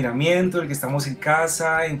confinamiento, en el que estamos en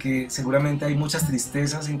casa, en que seguramente hay muchas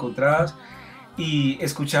tristezas encontradas, y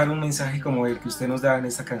escuchar un mensaje como el que usted nos da en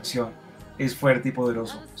esta canción es fuerte y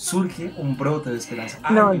poderoso. Surge un brote de esperanza.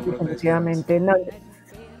 No, definitivamente no.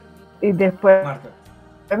 Y después, Marta,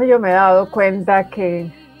 yo me he dado cuenta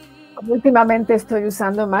que últimamente estoy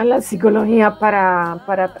usando más la psicología para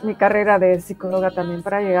mi carrera de psicóloga, también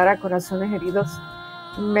para llegar a corazones heridos.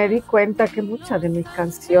 Me di cuenta que muchas de mis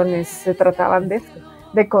canciones se trataban de esto,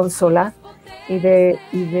 de consolar y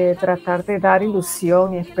de tratar de dar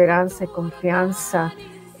ilusión y esperanza y confianza.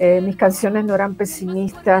 Mis canciones no eran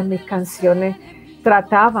pesimistas, mis canciones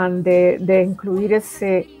trataban de incluir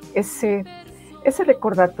ese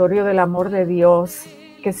recordatorio del amor de Dios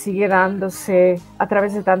que sigue dándose a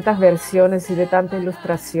través de tantas versiones y de tantas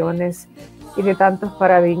ilustraciones y de tantos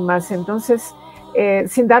paradigmas. Entonces,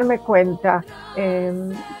 sin darme cuenta,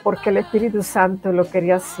 porque el Espíritu Santo lo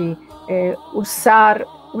quería así, usar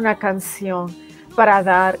una canción para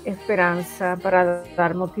dar esperanza, para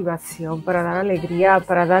dar motivación, para dar alegría,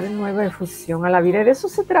 para dar nueva efusión a la vida. Y de eso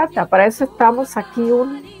se trata, para eso estamos aquí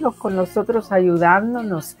unos con nosotros,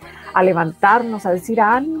 ayudándonos a levantarnos, a decir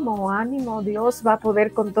ánimo, ánimo, Dios va a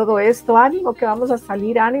poder con todo esto, ánimo que vamos a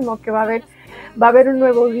salir, ánimo que va a haber un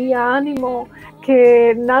nuevo día, ánimo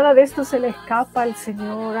que nada de esto se le escapa al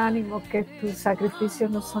Señor, ánimo que tus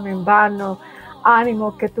sacrificios no son en vano,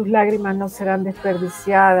 ánimo que tus lágrimas no serán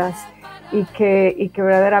desperdiciadas, y que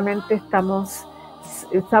verdaderamente estamos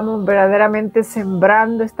verdaderamente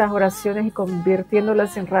sembrando estas oraciones y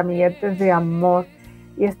convirtiéndolas en ramilletes de amor.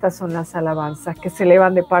 Y estas son las alabanzas que se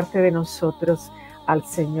elevan de parte de nosotros al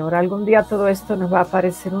Señor. Algún día todo esto nos va a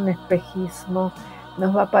parecer un espejismo,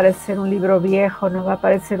 nos va a parecer un libro viejo, nos va a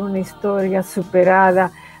parecer una historia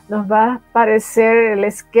superada, nos va a parecer el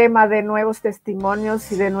esquema de nuevos testimonios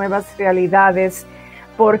y de nuevas realidades,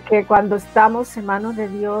 porque cuando estamos en manos de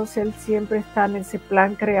Dios, Él siempre está en ese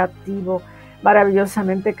plan creativo,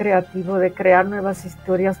 maravillosamente creativo, de crear nuevas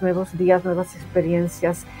historias, nuevos días, nuevas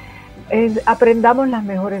experiencias. Aprendamos las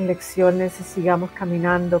mejores lecciones y sigamos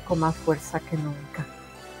caminando con más fuerza que nunca.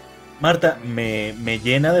 Marta, me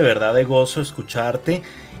llena de verdad de gozo escucharte,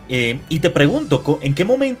 y te pregunto, ¿en qué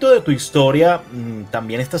momento de tu historia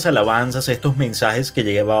también estas alabanzas, estos mensajes que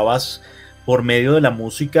llevabas por medio de la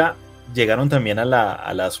música llegaron también a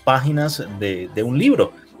las páginas de un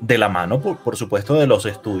libro, de la mano, por supuesto, de los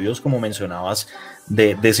estudios, como mencionabas,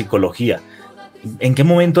 de psicología? ¿En qué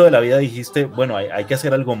momento de la vida dijiste, bueno, hay que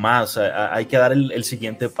hacer algo más, hay que dar el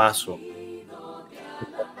siguiente paso?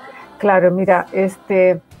 Claro, mira,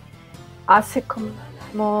 hace como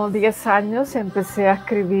como 10 años empecé a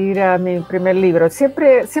escribir mi primer libro.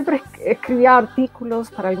 Siempre escribía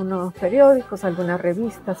artículos para algunos periódicos, algunas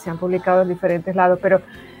revistas, se han publicado en diferentes lados, pero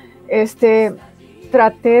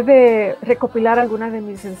traté de recopilar algunas de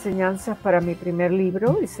mis enseñanzas para mi primer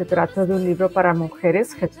libro, y se trata de un libro para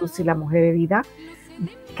mujeres, Jesús y la mujer herida,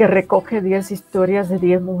 que recoge 10 historias de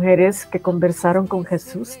 10 mujeres que conversaron con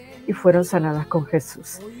Jesús y fueron sanadas con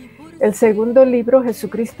Jesús. El segundo libro,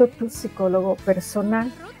 Jesucristo, tu psicólogo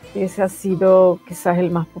personal, y ese ha sido quizás el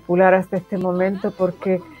más popular hasta este momento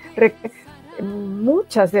porque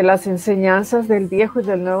muchas de las enseñanzas del Viejo y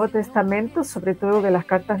del Nuevo Testamento, sobre todo de las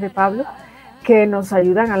cartas de Pablo, que nos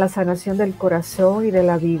ayudan a la sanación del corazón y de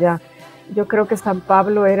la vida. Yo creo que San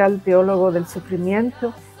Pablo era el teólogo del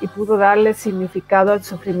sufrimiento y pudo darle significado al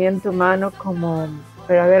sufrimiento humano como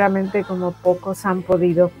verdaderamente como pocos han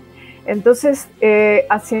podido. Entonces,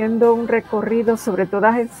 haciendo un recorrido sobre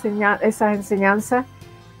todas esas enseñanzas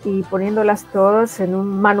y poniéndolas todas en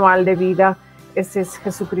un manual de vida, ese es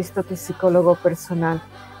Jesucristo, tu psicólogo personal.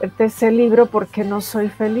 El tercer libro, ¿Por qué no soy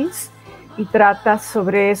feliz? Y trata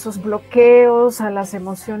sobre esos bloqueos a las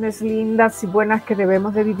emociones lindas y buenas que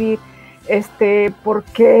debemos de vivir, por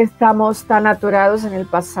qué estamos tan atorados en el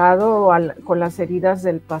pasado o con las heridas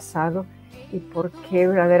del pasado, y por qué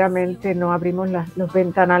verdaderamente no abrimos los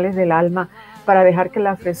ventanales del alma para dejar que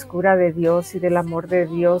la frescura de Dios y del amor de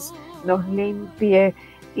Dios nos limpie,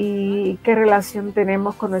 y qué relación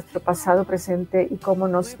tenemos con nuestro pasado, presente, y cómo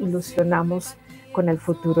nos ilusionamos con el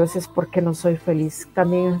futuro. Ese es Por qué no soy feliz.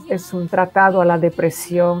 También es un tratado a la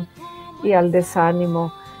depresión y al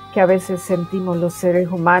desánimo que a veces sentimos los seres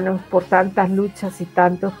humanos por tantas luchas y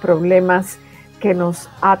tantos problemas que nos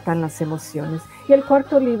atan las emociones. Y el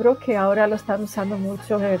cuarto libro, que ahora lo están usando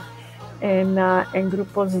mucho en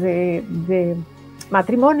grupos de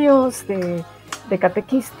matrimonios, de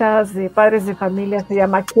catequistas, de padres de familia, se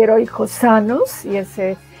llama Quiero hijos sanos, y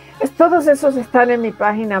todos esos están en mi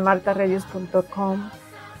página martareyes.com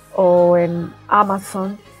o en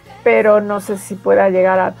Amazon, pero no sé si pueda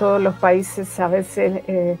llegar a todos los países. A veces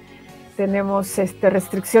tenemos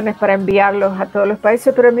restricciones para enviarlos a todos los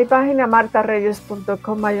países, pero en mi página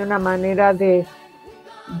martareyes.com hay una manera de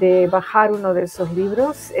bajar uno de esos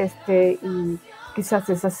libros, y quizás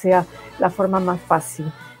esa sea la forma más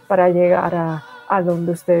fácil para llegar a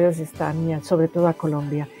donde ustedes están, y sobre todo a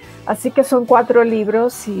Colombia. Así que son 4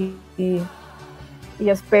 libros y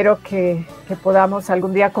espero que podamos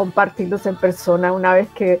algún día compartirlos en persona una vez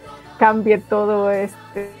que cambie todo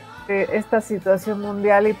esta situación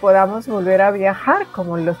mundial y podamos volver a viajar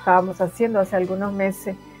como lo estábamos haciendo hace algunos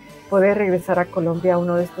meses, poder regresar a Colombia a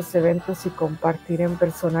uno de estos eventos y compartir en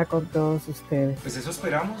persona con todos ustedes. Pues eso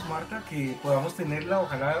esperamos, Marta, que podamos tenerla,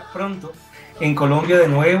 ojalá pronto, en Colombia de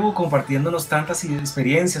nuevo, compartiéndonos tantas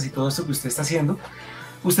experiencias y todo esto que usted está haciendo.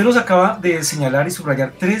 Usted nos acaba de señalar y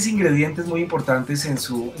subrayar 3 ingredientes muy importantes en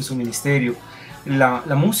su ministerio: la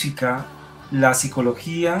música, la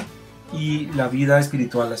psicología y la vida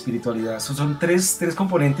espiritual, la espiritualidad. Son tres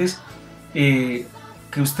componentes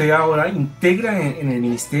que usted ahora integra en el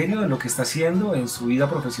ministerio, en lo que está haciendo, en su vida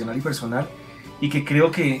profesional y personal, y que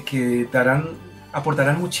creo que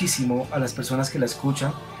aportarán muchísimo a las personas que la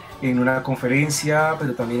escuchan en una conferencia,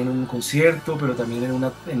 pero también en un concierto, pero también en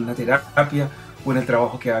una terapia o en el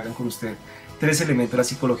trabajo que hagan con usted. 3 elementos: la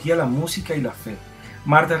psicología, la música y la fe.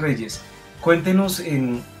 Marta Reyes, cuéntenos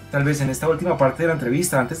tal vez en esta última parte de la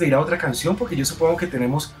entrevista, antes de ir a otra canción, porque yo supongo que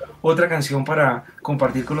tenemos otra canción para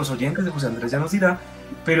compartir con los oyentes, de José Andrés ya nos dirá,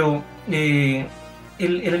 pero el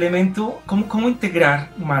elemento, ¿cómo integrar,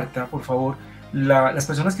 Marta, por favor, las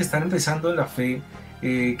personas que están empezando en la fe,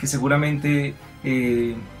 que seguramente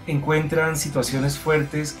encuentran situaciones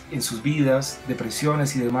fuertes en sus vidas,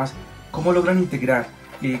 depresiones y demás? ¿Cómo logran integrar?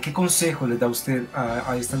 ¿Qué consejo les da usted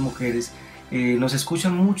a estas mujeres? Nos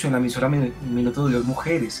escuchan mucho en la emisora Minuto de Dios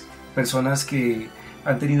mujeres, personas que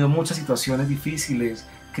han tenido muchas situaciones difíciles,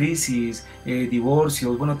 crisis,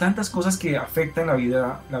 divorcios, bueno, tantas cosas que afectan la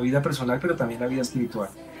vida personal, pero también la vida espiritual.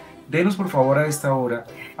 Denos por favor a esta hora,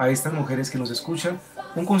 a estas mujeres que nos escuchan,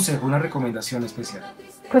 un consejo, una recomendación especial.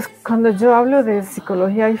 Pues cuando yo hablo de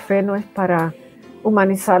psicología y fe, no es para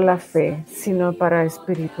humanizar la fe, sino para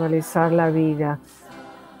espiritualizar la vida.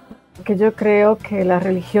 Porque yo creo que la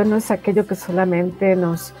religión no es aquello que solamente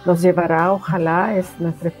nos llevará, ojalá, es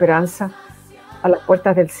nuestra esperanza, a las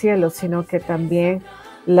puertas del cielo, sino que también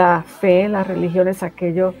la fe, la religión es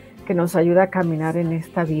aquello que nos ayuda a caminar en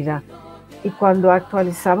esta vida. Y cuando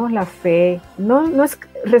actualizamos la fe, no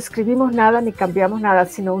reescribimos nada ni cambiamos nada,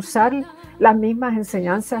 sino usar las mismas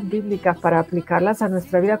enseñanzas bíblicas para aplicarlas a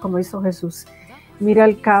nuestra vida como hizo Jesús. Mira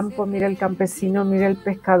el campo, mira el campesino, mira el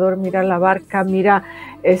pescador, mira la barca, mira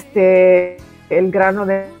el grano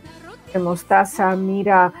de mostaza,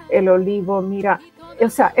 mira el olivo, mira, o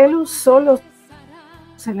sea, él usó los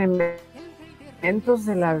elementos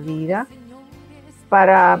de la vida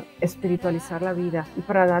para espiritualizar la vida y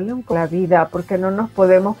para darle un la vida, porque no nos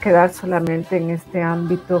podemos quedar solamente en este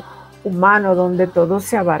ámbito humano donde todo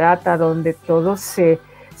se abarata, donde todo se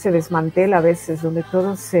desmantela a veces, donde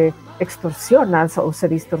todo se extorsiona o se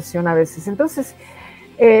distorsiona a veces. Entonces,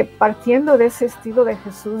 partiendo de ese estilo de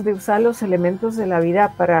Jesús, de usar los elementos de la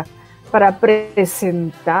vida para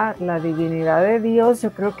presentar la divinidad de Dios,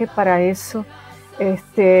 yo creo que para eso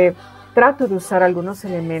trato de usar algunos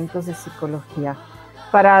elementos de psicología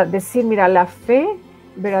para decir, mira, la fe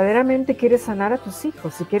verdaderamente quiere sanar a tus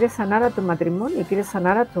hijos, si quieres sanar a tu matrimonio, quieres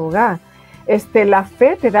sanar a tu hogar. La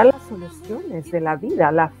fe te da las soluciones de la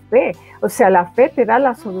vida, la fe, o sea, la fe te da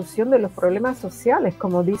la solución de los problemas sociales,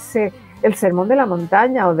 como dice el Sermón de la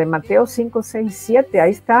Montaña o de Mateo 5, 6, 7,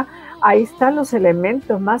 ahí están los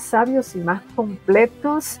elementos más sabios y más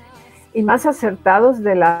completos y más acertados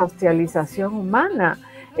de la socialización humana.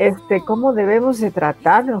 Cómo debemos de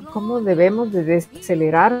tratarnos, cómo debemos de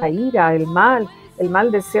desacelerar la ira, el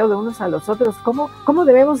mal deseo de unos a los otros, cómo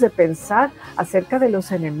debemos de pensar acerca de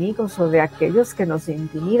los enemigos o de aquellos que nos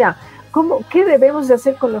intimidan, qué debemos de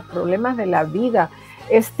hacer con los problemas de la vida,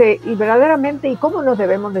 y verdaderamente, y cómo nos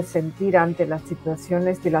debemos de sentir ante las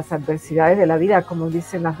situaciones de las adversidades de la vida, como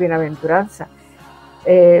dicen las bienaventuranzas.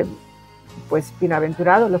 Pues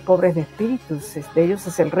bienaventurados los pobres de espíritus, de ellos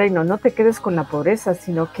es el reino. No te quedes con la pobreza,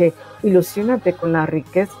 sino que ilusiónate con la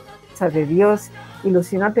riqueza de Dios,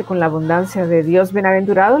 ilusiónate con la abundancia de Dios.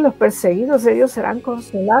 Bienaventurados los perseguidos, ellos serán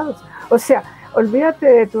consolados. O sea, olvídate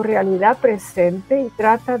de tu realidad presente y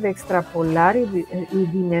trata de extrapolar y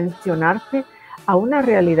dimensionarte a una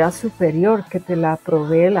realidad superior que te la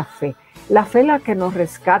provee la fe. La fe es la que nos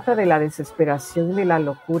rescata de la desesperación y de la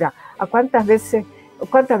locura. ¿Cuántas veces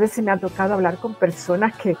me ha tocado hablar con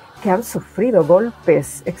personas que han sufrido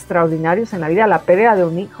golpes extraordinarios en la vida, la pérdida de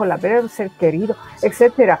un hijo, la pérdida de un ser querido,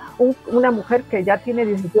 etcétera? Una mujer que ya tiene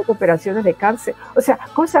 17 operaciones de cáncer, o sea,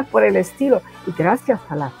 cosas por el estilo. Y gracias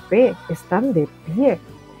a la fe están de pie,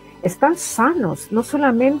 están sanos, no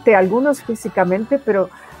solamente algunos físicamente, pero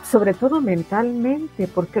sobre todo mentalmente,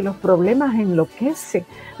 porque los problemas enloquecen,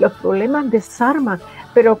 los problemas desarman,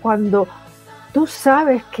 pero cuando tú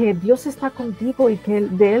sabes que Dios está contigo y que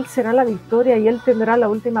de Él será la victoria y Él tendrá la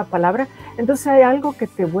última palabra, entonces hay algo que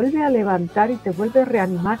te vuelve a levantar y te vuelve a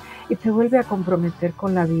reanimar y te vuelve a comprometer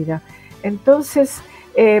con la vida. Entonces,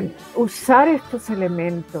 usar estos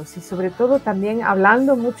elementos y sobre todo también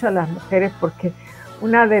hablando mucho a las mujeres, porque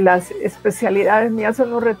una de las especialidades mías son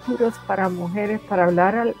los retiros para mujeres, para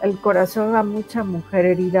hablar al corazón a mucha mujer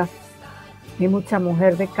herida y mucha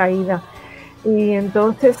mujer decaída. Y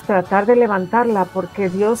entonces tratar de levantarla, porque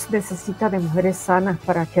Dios necesita de mujeres sanas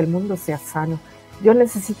para que el mundo sea sano. Dios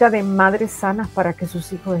necesita de madres sanas para que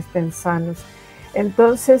sus hijos estén sanos.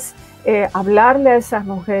 Entonces, hablarle a esas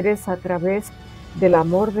mujeres a través del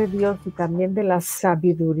amor de Dios y también de la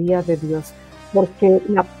sabiduría de Dios, porque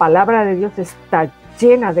la palabra de Dios está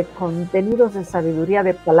llena de contenidos de sabiduría,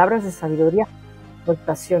 de palabras de sabiduría,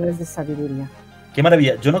 exhortaciones de sabiduría. Qué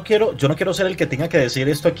maravilla. Yo no quiero ser el que tenga que decir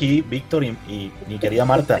esto aquí, Víctor y mi querida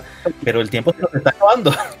Marta, pero el tiempo se nos está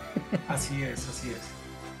acabando. Así es.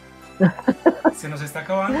 Se nos está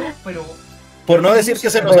acabando, pero... Por no decir que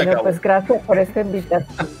se nos acabó. Pues gracias por esta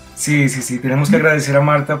invitación. Sí. Tenemos que agradecer a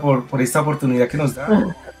Marta por esta oportunidad que nos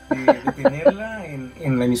da de tenerla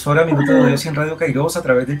en la emisora Minuto de Dios y en Radio Kairos a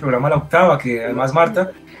través del programa La Octava, que además,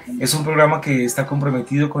 Marta, es un programa que está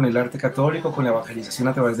comprometido con el arte católico, con la evangelización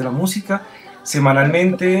a través de la música.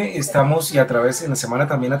 Semanalmente estamos, y en la semana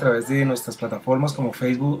también a través de nuestras plataformas como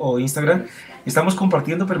Facebook o Instagram, estamos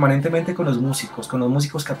compartiendo permanentemente con los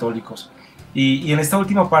músicos católicos. Y en esta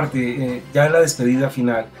última parte, ya en la despedida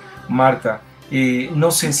final, Marta,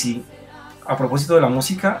 no sé si, a propósito de la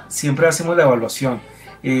música, siempre hacemos la evaluación.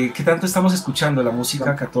 ¿Qué tanto estamos escuchando la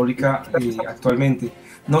música católica actualmente?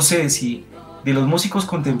 No sé si de los músicos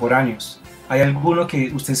contemporáneos, ¿hay alguno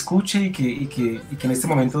que usted escuche y que en este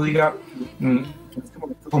momento diga,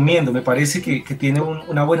 recomiendo, me parece que tiene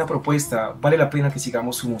una buena propuesta, vale la pena que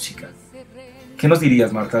sigamos su música? ¿Qué nos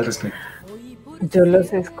dirías, Marta, al respecto? Yo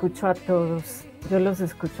los escucho a todos,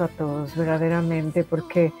 verdaderamente,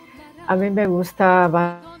 porque a mí me gusta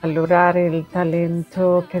valorar el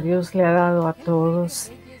talento que Dios le ha dado a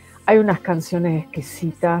todos. Hay unas canciones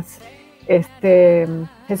exquisitas,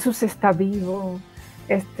 Jesús está vivo,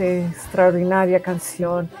 extraordinaria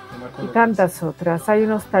canción y tantas otras. Hay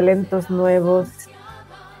unos talentos nuevos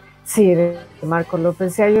Sí, de Marco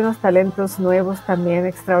López. Y hay unos talentos nuevos también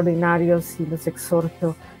extraordinarios y los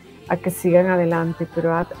exhorto a que sigan adelante,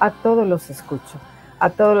 pero a todos los escucho. A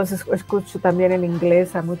todos los escucho también en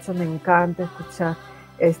inglés, a muchos me encanta escuchar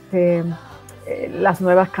las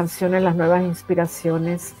nuevas canciones, las nuevas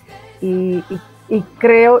inspiraciones y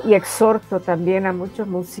creo y exhorto también a muchos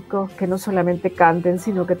músicos que no solamente canten,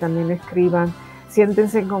 sino que también escriban.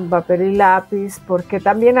 Siéntense con papel y lápiz, porque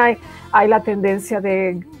también hay la tendencia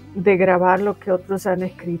de grabar lo que otros han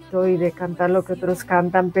escrito y de cantar lo que otros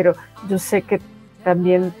cantan, pero yo sé que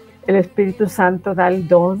también el Espíritu Santo da el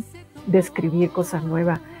don de escribir cosas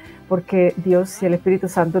nuevas, porque Dios y el Espíritu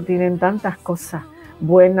Santo tienen tantas cosas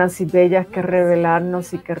buenas y bellas que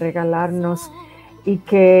revelarnos y que regalarnos, y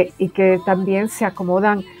que también se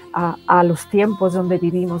acomodan a los tiempos donde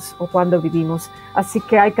vivimos o cuando vivimos. Así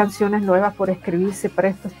que hay canciones nuevas por escribirse para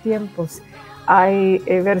estos tiempos. Hay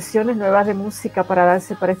versiones nuevas de música para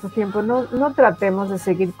darse para estos tiempos. No tratemos de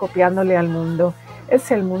seguir copiándole al mundo.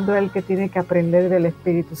 Es el mundo el que tiene que aprender del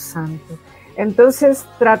Espíritu Santo. Entonces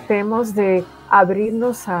tratemos de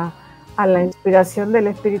abrirnos a la inspiración del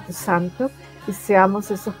Espíritu Santo y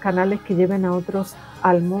seamos esos canales que lleven a otros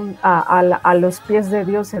al mundo, a los pies de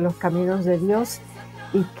Dios, en los caminos de Dios,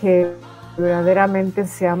 y que verdaderamente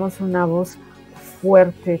seamos una voz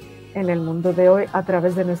fuerte en el mundo de hoy a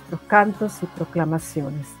través de nuestros cantos y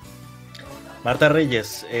proclamaciones. Marta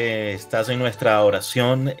Reyes, estás en nuestra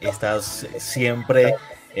oración, estás siempre,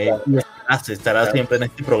 estarás siempre en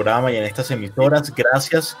este programa y en estas emisoras.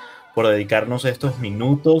 Gracias por dedicarnos estos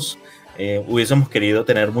minutos. Hubiésemos querido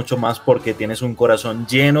tener mucho más porque tienes un corazón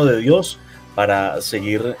lleno de Dios para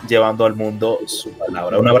seguir llevando al mundo su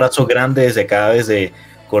palabra. Un abrazo grande desde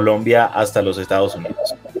Colombia hasta los Estados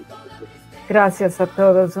Unidos. Gracias a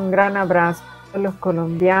todos, un gran abrazo a los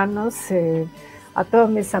colombianos, a todos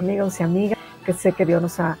mis amigos y amigas, que sé que Dios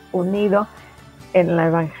nos ha unido en la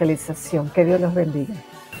evangelización. Que Dios los bendiga.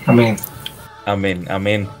 Amén. Amén,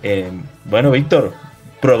 amén. Bueno, Víctor,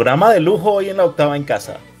 programa de lujo hoy en la Octava en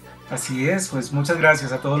casa. Así es, pues muchas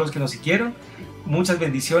gracias a todos los que nos siguieron. Muchas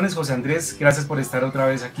bendiciones, José Andrés. Gracias por estar otra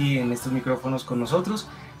vez aquí en estos micrófonos con nosotros.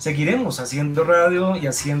 Seguiremos haciendo radio y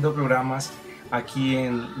haciendo programas aquí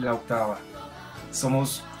en la Octava.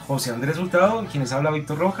 Somos José Andrés Hurtado, quienes habla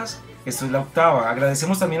Víctor Rojas. Esto es la Octava.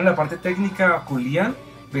 Agradecemos también en la parte técnica a Julián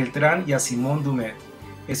Beltrán y a Simón Dumet.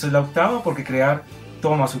 Esto es la Octava, porque crear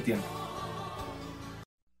toma su tiempo.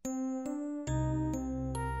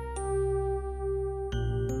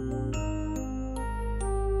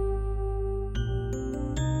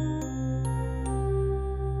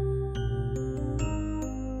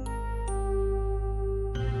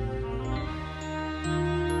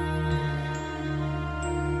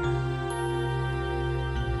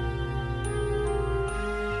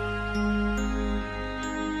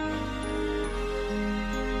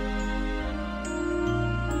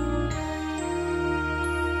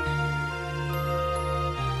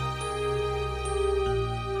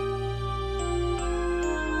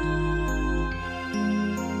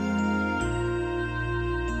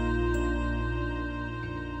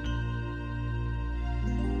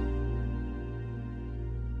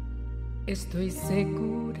 Estoy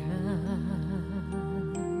segura,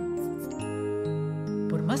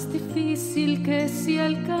 por más difícil que sea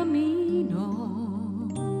el camino,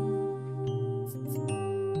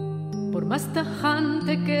 por más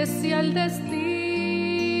tajante que sea el destino,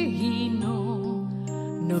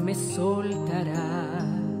 no me soltarás,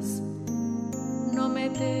 no me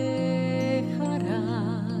dejarás,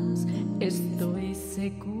 estoy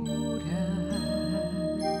segura.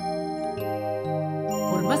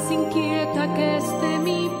 Por más inquieta que esté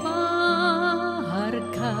mi barca,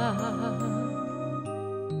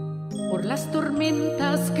 por las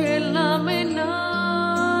tormentas que la amenazan,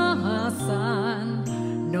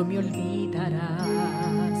 no me olvidarás.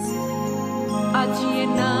 Allí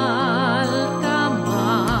en alta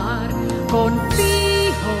mar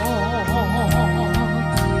confío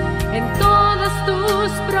en todas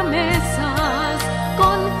tus promesas,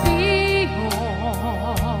 confío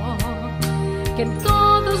que en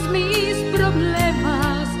todos mis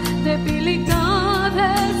problemas,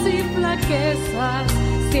 debilidades y flaquezas,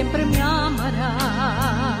 siempre me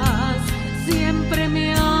amarás, siempre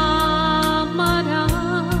me amarás.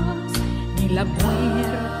 Ni la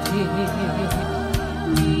muerte,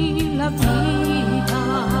 ni la vida,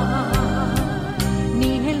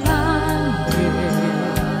 ni el hambre,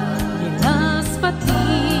 ni las fatigas,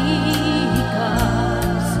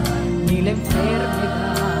 ni la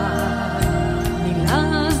enfermedad, ni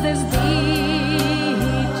las desdichas,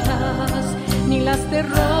 ni las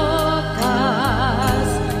derrotas,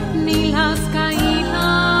 ni las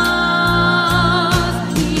caídas,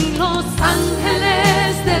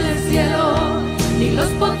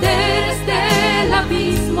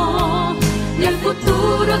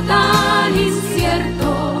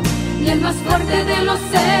 el más fuerte de los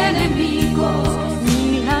enemigos,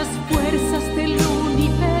 ni las fuerzas del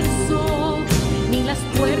universo, ni las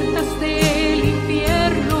puertas del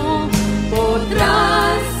infierno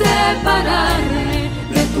podrán separarme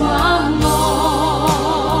de tu amor.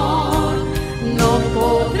 No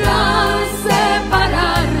podrán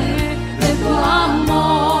separarme de tu amor.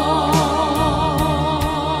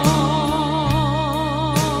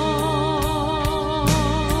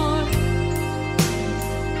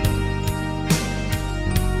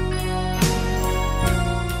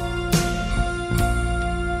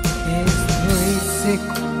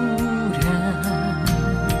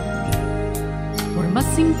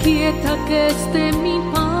 Más inquieta que esté mi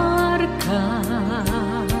barca,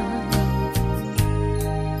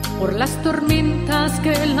 por las tormentas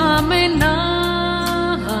que la amenazan,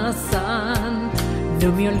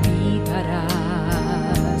 no me olvidarás.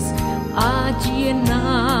 Allí en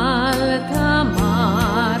alta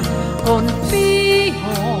mar confío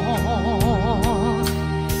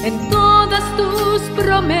en todas tus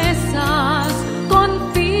promesas,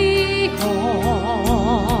 confío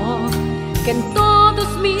que en todos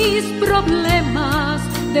mis problemas,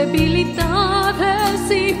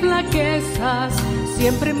 debilidades y flaquezas,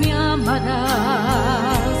 siempre me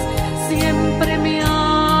amarás, siempre me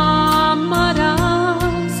amarás.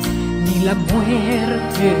 Ni la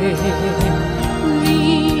muerte,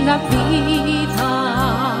 ni la vida,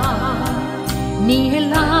 ni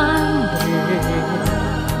el hambre,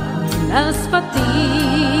 ni las fatigas,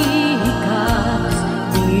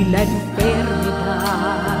 ni la enfermedad,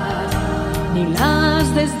 ni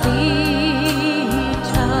las desdichas,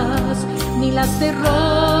 ni las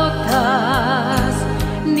derrotas,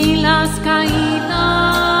 ni las caídas,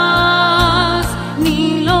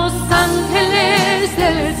 ni los ángeles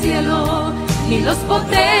del cielo, ni los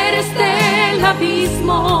poderes del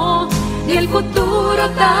abismo, ni el futuro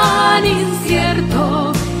tan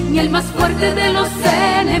incierto, ni el más fuerte de los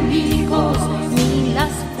enemigos, ni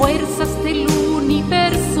las fuerzas del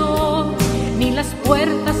universo, ni las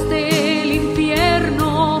puertas del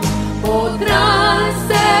infierno podrán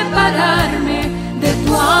separarme de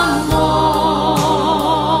tu amor.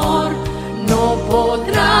 No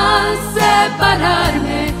podrán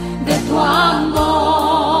separarme de tu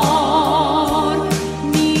amor.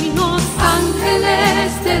 Ni los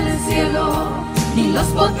ángeles del cielo, ni los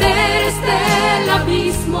poderes del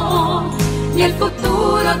abismo, ni el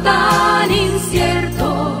futuro tan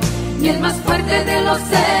incierto, ni el más fuerte de los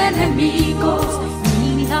enemigos,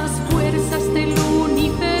 ni las fuerzas del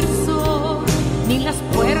universo, ni las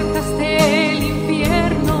puertas del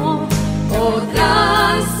infierno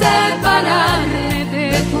podrán separarme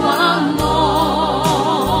de tu amor.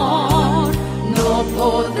 No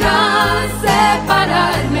podrán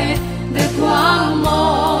separarme de tu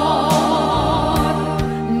amor.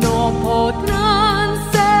 No podrán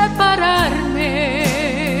separarme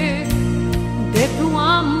de tu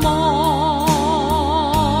amor.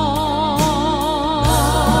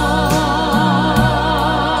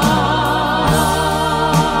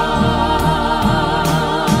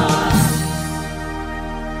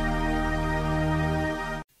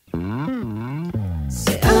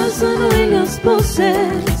 Se alzan hoy las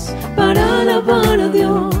voces para alabar a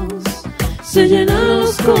Dios, se llenan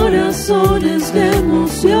los corazones de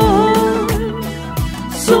emoción.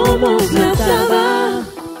 Somos la Octava.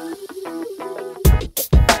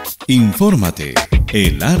 Infórmate,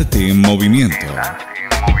 el arte en movimiento.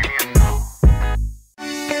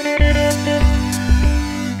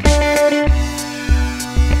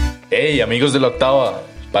 Hey amigos de la Octava,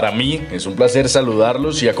 para mí es un placer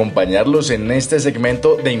saludarlos y acompañarlos en este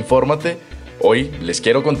segmento de Infórmate. Hoy les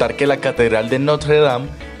quiero contar que la Catedral de Notre Dame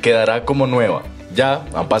quedará como nueva. Ya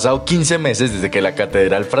han pasado 15 meses desde que la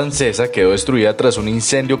catedral francesa quedó destruida tras un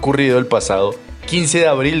incendio ocurrido el pasado 15 de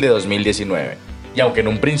abril de 2019. Y aunque en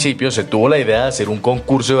un principio se tuvo la idea de hacer un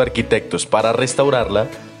concurso de arquitectos para restaurarla,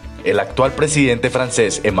 el actual presidente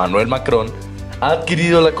francés Emmanuel Macron ha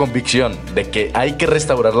adquirido la convicción de que hay que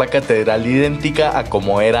restaurar la catedral idéntica a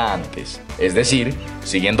como era antes, es decir,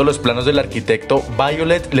 siguiendo los planos del arquitecto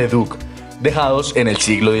Viollet-le-Duc, dejados en el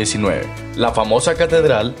siglo XIX. La famosa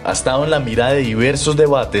catedral ha estado en la mira de diversos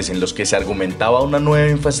debates en los que se argumentaba una nueva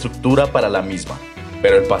infraestructura para la misma.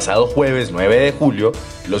 Pero el pasado jueves 9 de julio,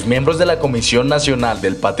 los miembros de la Comisión Nacional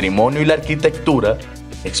del Patrimonio y la Arquitectura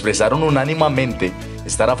expresaron unánimemente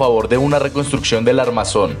estar a favor de una reconstrucción del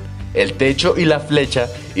armazón, el techo y la flecha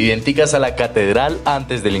idénticas a la catedral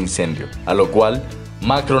antes del incendio, a lo cual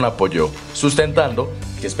Macron apoyó, sustentando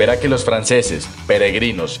que espera que los franceses,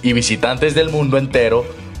 peregrinos y visitantes del mundo entero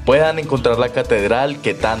puedan encontrar la catedral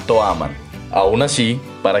que tanto aman. Aún así,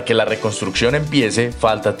 para que la reconstrucción empiece,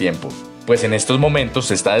 falta tiempo, pues en estos momentos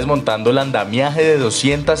se está desmontando el andamiaje de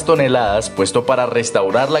 200 toneladas puesto para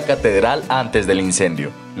restaurar la catedral antes del incendio,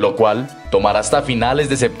 lo cual tomará hasta finales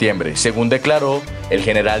de septiembre, según declaró el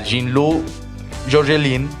general Jean-Loup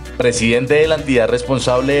Georgelin, presidente de la entidad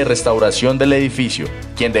responsable de restauración del edificio,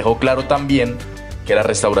 quien dejó claro también que la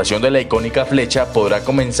restauración de la icónica flecha podrá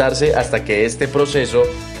comenzarse hasta que este proceso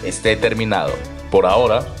esté terminado. Por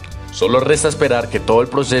ahora, solo resta esperar que todo el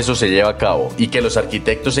proceso se lleve a cabo y que los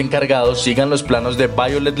arquitectos encargados sigan los planos de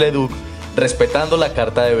Viollet-le-Duc, respetando la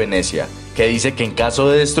Carta de Venecia, que dice que en caso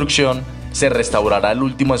de destrucción se restaurará el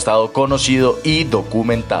último estado conocido y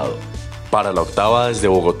documentado. Para la Octava desde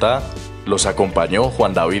Bogotá, los acompañó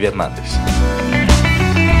Juan David Hernández.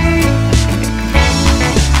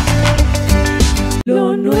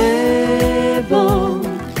 Lo nuevo,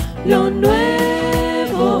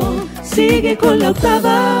 sigue con la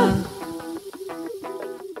Octava.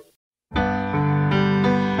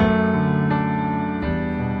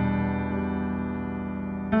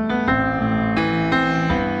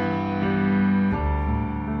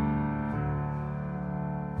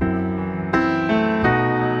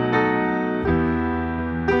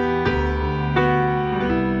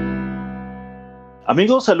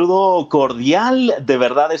 Amigos, saludo cordial, de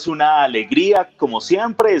verdad es una alegría, como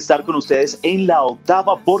siempre, estar con ustedes en la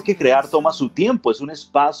Octava, porque crear toma su tiempo, es un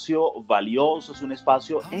espacio valioso, es un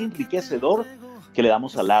espacio enriquecedor que le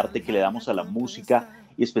damos al arte, que le damos a la música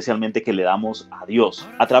y especialmente que le damos a Dios.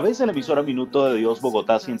 A través de la emisora Minuto de Dios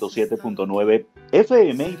Bogotá 107.9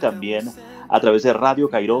 FM y también a través de Radio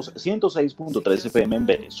Kairos 106.3 FM en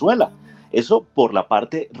Venezuela. Eso por la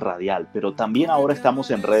parte radial, pero también ahora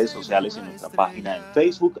estamos en redes sociales, en nuestra página en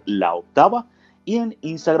Facebook, La Octava, y en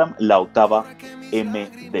Instagram, La Octava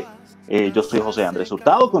MD. Yo soy José Andrés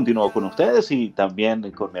Hurtado, continúo con ustedes y también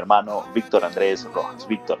con mi hermano Víctor Andrés Rojas.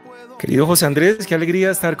 Víctor. Querido José Andrés, qué alegría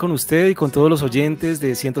estar con usted y con todos los oyentes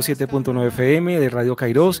de 107.9 FM, de Radio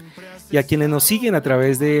Kairos, y a quienes nos siguen a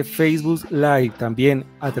través de Facebook Live, también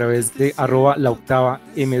a través de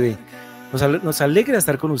 @laoctavamd. Nos alegra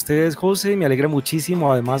estar con ustedes, José, me alegra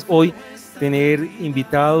muchísimo además hoy tener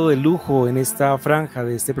invitado de lujo en esta franja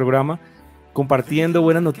de este programa, compartiendo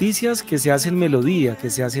buenas noticias que se hacen melodía, que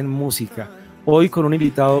se hacen música. Hoy con un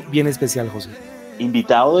invitado bien especial, José.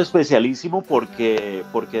 Invitado especialísimo porque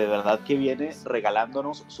de verdad que viene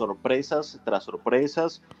regalándonos sorpresas tras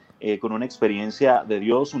sorpresas, con una experiencia de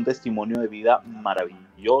Dios, un testimonio de vida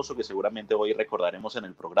maravilloso que seguramente hoy recordaremos en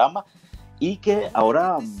el programa, y que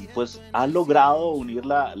ahora pues ha logrado unir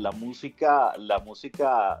la música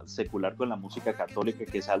secular con la música católica,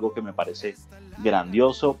 que es algo que me parece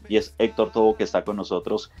grandioso, y es Héctor Tobo, que está con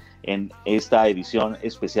nosotros en esta edición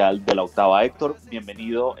especial de la Octava. Héctor,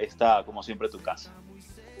 bienvenido, está como siempre tu casa.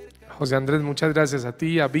 José Andrés, muchas gracias a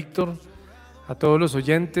ti, a Víctor, a todos los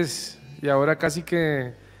oyentes y ahora casi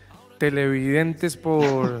que televidentes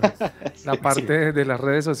por la parte de las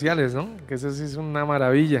redes sociales, ¿no? Que eso sí es una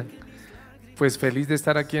maravilla. Pues feliz de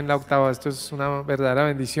estar aquí en la Octava. Esto es una verdadera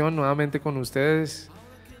bendición nuevamente con ustedes,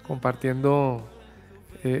 compartiendo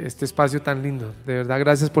este espacio tan lindo. De verdad,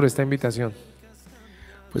 gracias por esta invitación.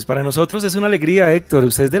 Pues para nosotros es una alegría, Héctor.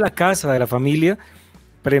 Usted es de la casa, de la familia.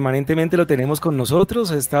 Permanentemente lo tenemos con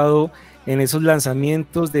nosotros. Ha estado en esos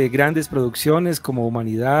lanzamientos de grandes producciones como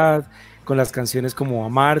Humanidad, con las canciones como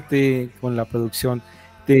Amarte, con la producción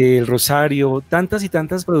del Rosario, tantas y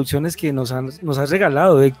tantas producciones que nos has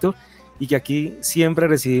regalado, Héctor, y que aquí siempre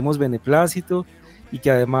recibimos beneplácito, y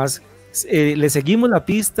que además le seguimos la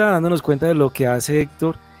pista dándonos cuenta de lo que hace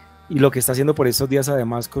Héctor y lo que está haciendo por estos días,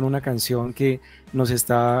 además con una canción que nos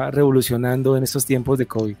está revolucionando en estos tiempos de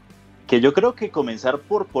COVID. Que yo creo que comenzar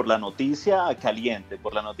por la noticia caliente,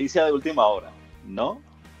 por la noticia de última hora, ¿no?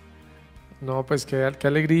 No, pues qué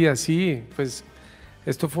alegría, sí, pues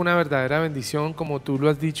esto fue una verdadera bendición, como tú lo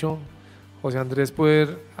has dicho, José Andrés,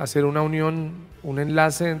 poder hacer una unión, un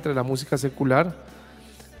enlace entre la música secular,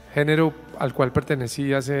 género al cual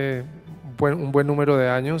pertenecí hace un buen número de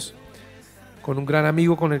años, con un gran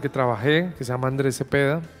amigo con el que trabajé, que se llama Andrés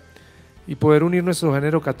Cepeda, y poder unir nuestro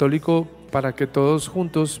género católico para que todos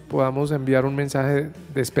juntos podamos enviar un mensaje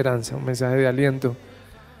de esperanza, un mensaje de aliento,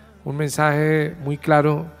 un mensaje muy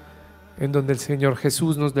claro en donde el Señor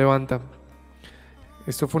Jesús nos levanta.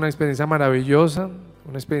 Esto fue una experiencia maravillosa,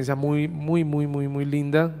 una experiencia muy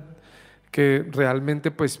linda, que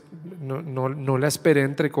realmente pues no la esperé,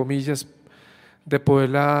 entre comillas, de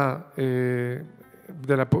poderla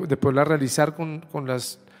realizar con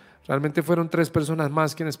las... Realmente fueron 3 personas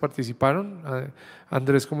más quienes participaron.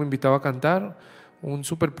 Andrés como invitado a cantar, un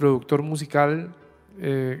superproductor musical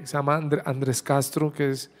se llama Andrés Castro,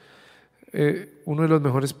 que es uno de los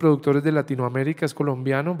mejores productores de Latinoamérica, es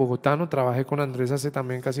colombiano, bogotano. Trabajé con Andrés hace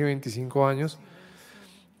también casi 25 años,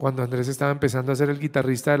 cuando Andrés estaba empezando a ser el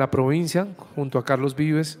guitarrista de la provincia, junto a Carlos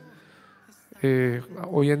Vives.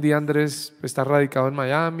 Hoy en día Andrés está radicado en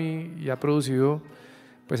Miami y ha producido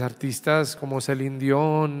pues artistas como Celine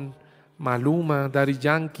Dion, Maluma, Daddy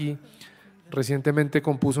Yankee. Recientemente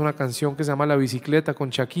compuso una canción que se llama La Bicicleta con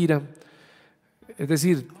Shakira. Es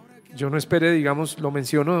decir, yo no esperé, digamos, lo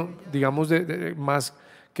menciono, digamos, más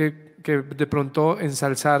que de pronto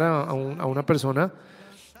ensalzar a una persona,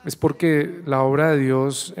 es porque la obra de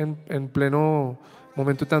Dios en pleno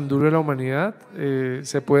momento tan duro de la humanidad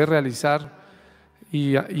se puede realizar,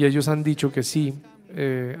 y ellos han dicho que sí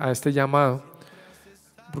a este llamado,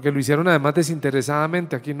 porque lo hicieron además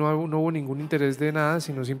desinteresadamente. Aquí no hubo ningún interés de nada,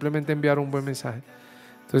 sino simplemente enviar un buen mensaje.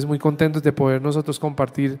 Entonces, muy contentos de poder nosotros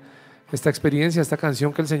compartir esta experiencia, esta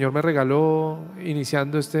canción que el Señor me regaló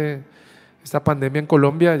iniciando esta pandemia en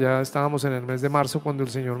Colombia. Ya estábamos en el mes de marzo cuando el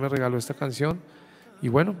Señor me regaló esta canción, y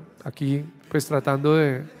bueno, aquí pues tratando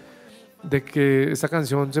de que esta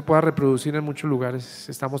canción se pueda reproducir en muchos lugares.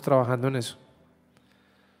 Estamos trabajando en eso.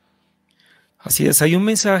 Así es, hay un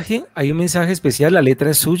mensaje especial, la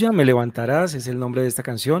letra es suya, Me Levantarás, es el nombre de esta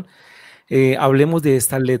canción. Hablemos de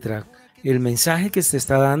esta letra, el mensaje que se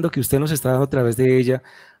está dando, que usted nos está dando a través de ella,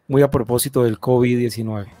 muy a propósito del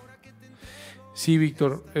COVID-19. Sí,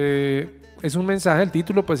 Víctor, es un mensaje, el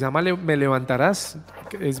título pues se llama Me Levantarás,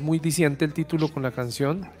 es muy diciente el título con la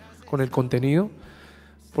canción, con el contenido,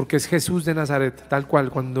 porque es Jesús de Nazaret, tal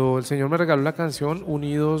cual. Cuando el Señor me regaló la canción,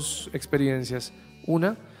 uní dos experiencias.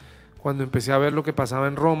 Una, cuando empecé a ver lo que pasaba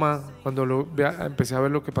en Roma, cuando empecé a ver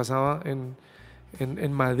lo que pasaba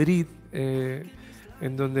en Madrid,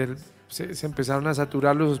 en donde se empezaron a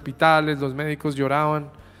saturar los hospitales, los médicos lloraban.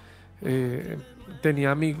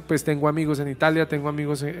 Tengo amigos en Italia, tengo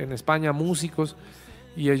amigos en España, músicos,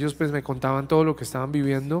 y ellos pues me contaban todo lo que estaban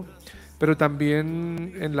viviendo, pero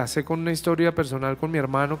también enlacé con una historia personal con mi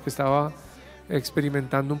hermano, que estaba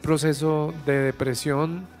experimentando un proceso de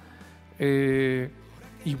depresión,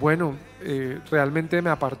 y bueno, realmente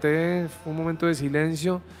me aparté. Fue un momento de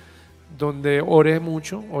silencio donde oré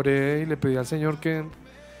mucho, oré y le pedí al Señor que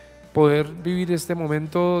poder vivir este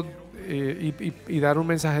momento y dar un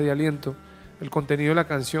mensaje de aliento. El contenido de la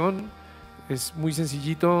canción es muy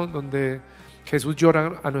sencillito, donde Jesús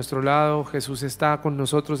llora a nuestro lado, Jesús está con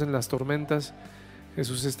nosotros en las tormentas,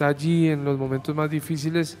 Jesús está allí en los momentos más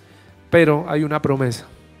difíciles, pero hay una promesa,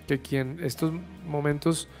 que quien estos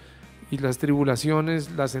momentos y las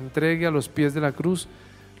tribulaciones las entregue a los pies de la cruz,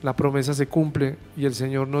 la promesa se cumple y el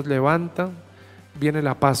Señor nos levanta. Viene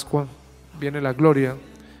la Pascua, viene la gloria,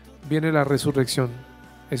 viene la resurrección.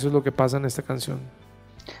 Eso es lo que pasa en esta canción.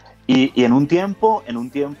 Y en un tiempo,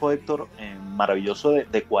 Héctor, maravilloso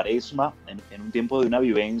de Cuaresma, en un tiempo de una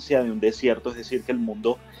vivencia, de un desierto, es decir, que el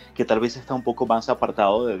mundo que tal vez está un poco más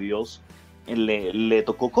apartado de Dios, le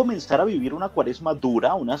tocó comenzar a vivir una Cuaresma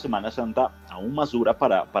dura, una Semana Santa aún más dura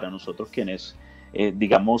para nosotros quienes,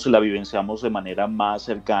 digamos, la vivenciamos de manera más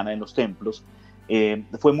cercana en los templos.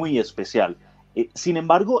 Fue muy especial. Sin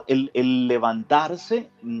embargo, el levantarse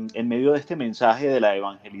en medio de este mensaje de la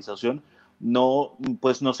evangelización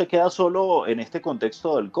pues no se queda solo en este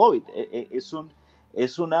contexto del COVID.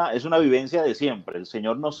 Es una vivencia de siempre. El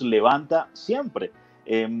Señor nos levanta siempre.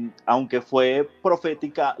 Aunque fue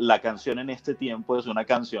profética, la canción en este tiempo es una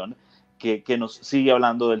canción que nos sigue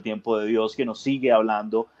hablando del tiempo de Dios, que nos sigue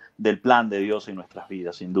hablando del plan de Dios en nuestras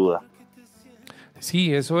vidas, sin duda.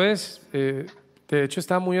 Sí, eso es. De hecho,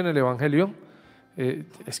 está muy en el Evangelio.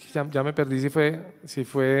 Es que ya me perdí si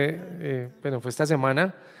fue esta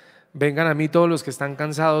semana. Vengan a mí todos los que están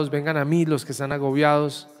cansados, vengan a mí los que están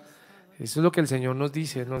agobiados. Eso es lo que el Señor nos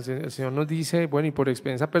dice. El Señor nos dice, bueno, y por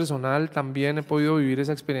experiencia personal también he podido vivir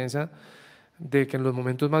esa experiencia de que en los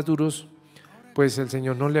momentos más duros, pues el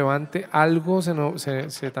Señor nos levante. Algo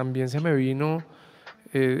también se me vino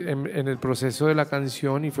en el proceso de la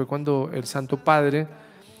canción, y fue cuando el Santo Padre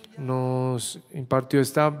nos impartió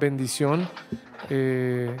esta bendición,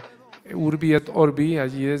 Urbi et Orbi,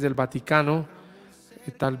 allí desde el Vaticano.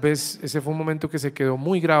 Tal vez ese fue un momento que se quedó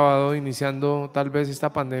muy grabado, iniciando tal vez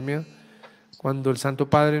esta pandemia, cuando el Santo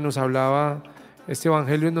Padre nos hablaba este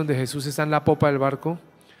evangelio en donde Jesús está en la popa del barco,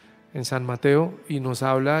 en San Mateo, y nos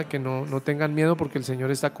habla que no tengan miedo porque el Señor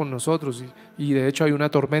está con nosotros, y de hecho hay una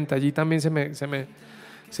tormenta. Allí también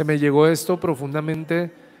se me llegó esto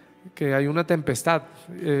profundamente, que hay una tempestad,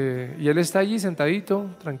 y Él está allí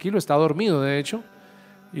sentadito, tranquilo, está dormido de hecho,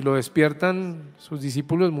 y lo despiertan sus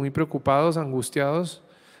discípulos muy preocupados, angustiados,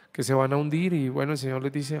 que se van a hundir, y bueno, el Señor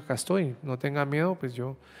les dice, acá estoy, no tengan miedo, pues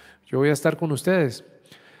yo voy a estar con ustedes.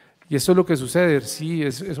 Y esto es lo que sucede, sí,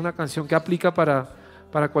 es una canción que aplica para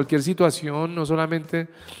cualquier situación, no solamente,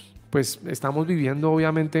 pues estamos viviendo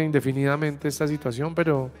obviamente indefinidamente esta situación,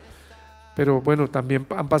 pero bueno, también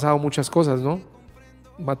han pasado muchas cosas, ¿no?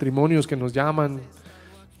 Matrimonios que nos llaman,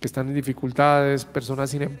 que están en dificultades,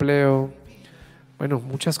 personas sin empleo, bueno,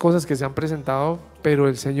 muchas cosas que se han presentado, pero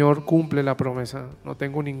el Señor cumple la promesa, no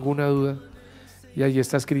tengo ninguna duda, y ahí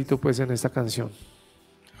está escrito pues en esta canción.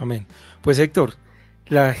 Amén. Pues Héctor,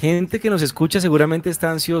 la gente que nos escucha seguramente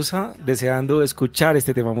está ansiosa, deseando escuchar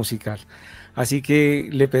este tema musical. Así que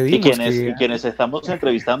le pedimos y quienes estamos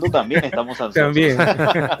entrevistando también estamos ansiosos. También.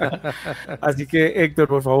 Así que Héctor,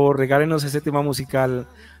 por favor, regálenos ese tema musical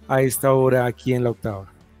a esta hora aquí en La Octava.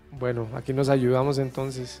 Bueno, aquí nos ayudamos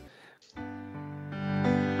entonces.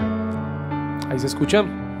 Ahí se escucha.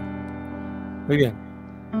 Muy bien.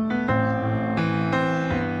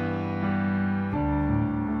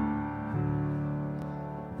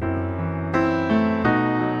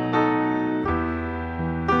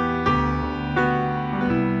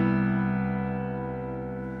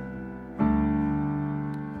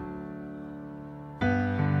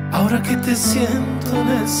 Ahora que te siento en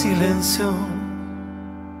el silencio,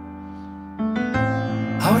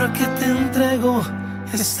 ahora que te entrego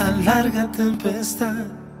esta larga tempestad,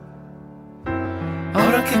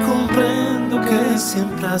 ahora que comprendo que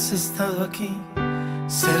siempre has estado aquí,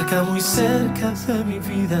 cerca, muy cerca de mi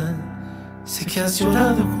vida, sé que has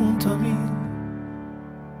llorado junto a mí.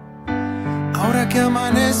 Ahora que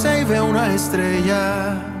amanece y veo una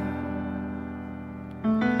estrella,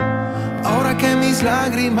 ahora que mis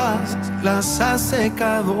lágrimas las has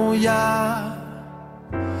secado ya,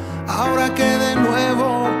 ahora que de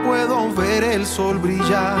nuevo puedo ver el sol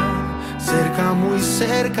brillar, cerca, muy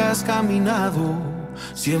cerca has caminado,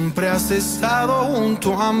 siempre has estado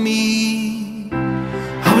junto a mí.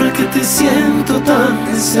 Ahora que te siento tan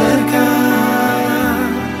de cerca,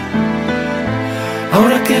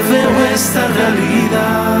 ahora que veo esta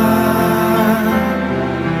realidad,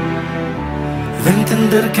 de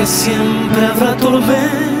entender que siempre habrá tormentas,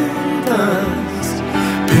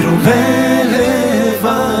 pero me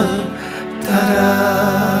levantarás.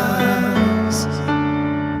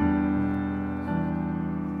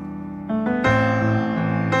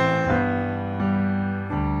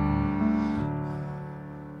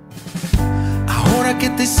 Ahora que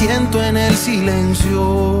te siento en el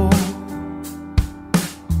silencio,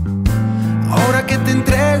 ahora que te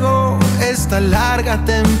entrego esta larga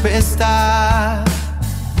tempestad,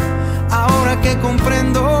 ahora que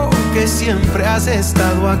comprendo que siempre has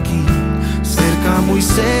estado aquí, cerca, muy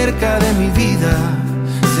cerca de mi vida,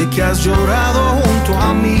 sé que has llorado junto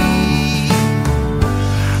a mí.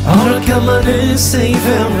 Ahora que amanece y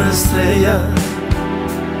veo una estrella,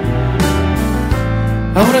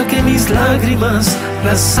 ahora que mis lágrimas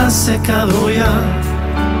las has secado ya,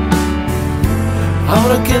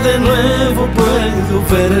 ahora que de nuevo puedo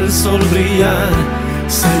ver el sol brillar,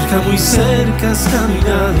 cerca, muy cerca has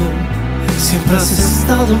caminado, siempre has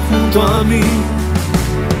estado junto a mí.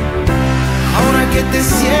 Ahora que te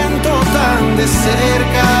siento tan de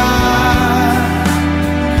cerca,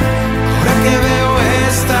 ahora que veo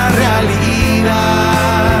esta realidad,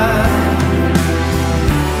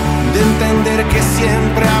 de entender que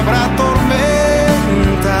siempre habrá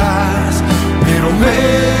tormentas, pero me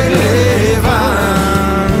levantarás.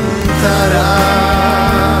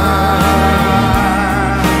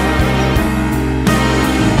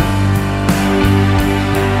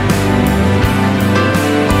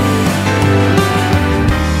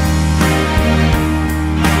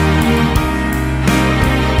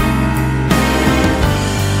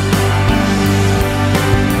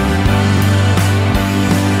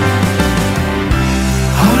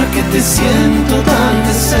 Te siento tan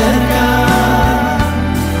de cerca,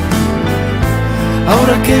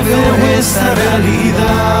 ahora que veo esta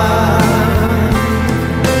realidad,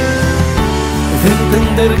 de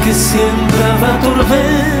entender que siempre habrá tormentas,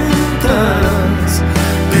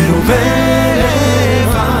 pero me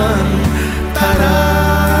levantarás.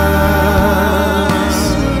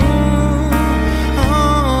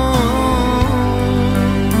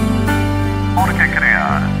 Porque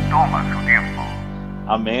crear toma su tiempo.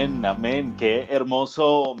 Amén, amén. Qué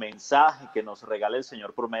hermoso mensaje que nos regala el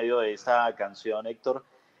Señor por medio de esta canción, Héctor.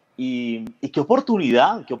 Y qué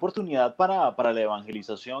oportunidad para la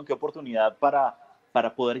evangelización, qué oportunidad para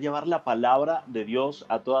poder llevar la palabra de Dios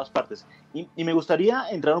a todas partes. Y me gustaría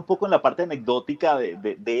entrar un poco en la parte anecdótica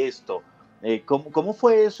de esto. ¿Cómo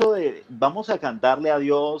fue eso de vamos a cantarle a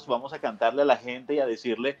Dios, vamos a cantarle a la gente y a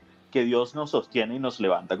decirle que Dios nos sostiene y nos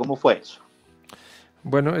levanta? ¿Cómo fue eso?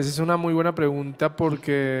 Bueno, esa es una muy buena pregunta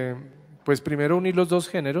porque pues primero unir los dos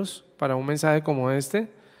géneros para un mensaje como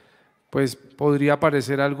este, pues podría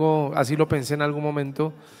parecer algo, así lo pensé en algún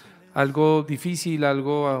momento, algo difícil,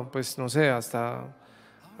 algo, pues no sé, hasta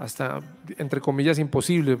entre comillas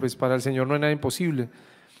imposible, pues para el Señor no hay nada imposible.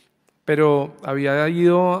 Pero había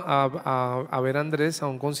ido a ver a Andrés a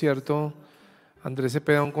un concierto, Andrés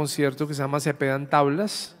Cepeda, a un concierto que se llama Cepeda en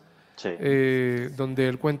Tablas, Sí. donde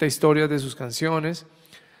él cuenta historias de sus canciones.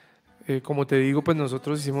 Como te digo, pues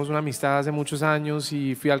nosotros hicimos una amistad hace muchos años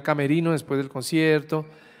y fui al camerino después del concierto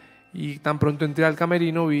y tan pronto entré al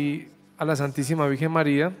camerino vi a la Santísima Virgen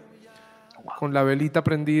María con la velita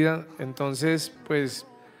prendida, entonces pues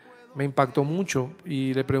me impactó mucho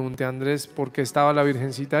y le pregunté a Andrés por qué estaba la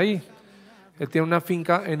Virgencita ahí. Él tiene una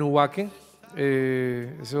finca en Ubaque,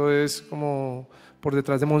 eso es como por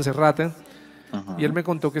detrás de Monserrate, y él me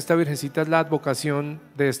contó que esta Virgencita es la advocación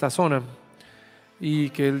de esta zona y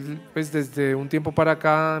que él pues desde un tiempo para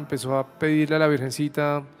acá empezó a pedirle a la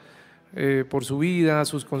Virgencita por su vida,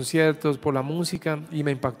 sus conciertos, por la música, y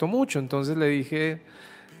me impactó mucho. Entonces le dije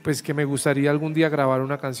pues que me gustaría algún día grabar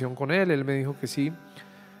una canción con él. Él me dijo que sí,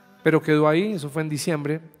 pero quedó ahí. Eso fue en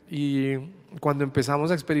diciembre, y cuando empezamos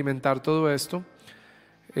a experimentar todo esto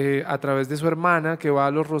a través de su hermana que va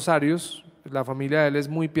a los rosarios, la familia de él es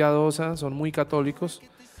muy piadosa, son muy católicos,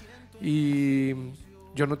 y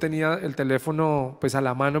yo no tenía el teléfono pues a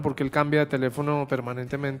la mano porque él cambia de teléfono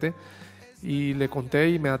permanentemente, y le conté.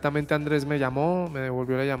 Inmediatamente Andrés me llamó, me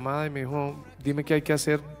devolvió la llamada y me dijo: dime qué hay que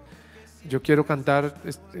hacer, yo quiero cantar,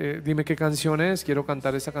 dime qué canción es, quiero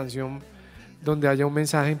cantar esta canción donde haya un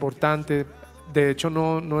mensaje importante. De hecho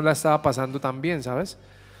no la estaba pasando tan bien, ¿sabes?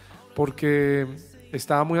 Porque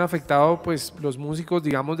estaba muy afectado, pues los músicos,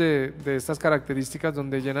 digamos, de estas características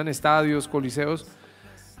donde llenan estadios, coliseos,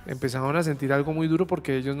 empezaron a sentir algo muy duro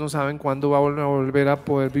porque ellos no saben cuándo va a volver a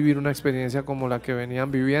poder vivir una experiencia como la que venían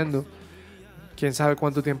viviendo. Quién sabe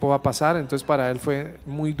cuánto tiempo va a pasar. Entonces para él fue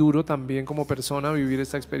muy duro también como persona vivir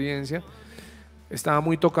esta experiencia. Estaba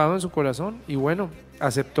muy tocado en su corazón y bueno,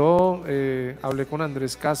 aceptó. Hablé con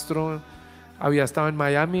Andrés Castro, había estado en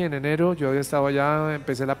Miami en enero, yo había estado allá,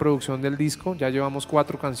 empecé la producción del disco, ya llevamos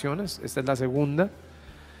 4 canciones, esta es la segunda,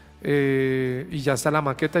 y ya está la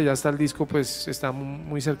maqueta, ya está el disco, pues está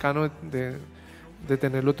muy cercano de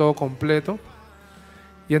tenerlo todo completo.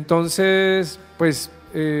 Y entonces pues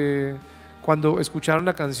cuando escucharon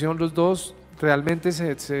la canción los dos realmente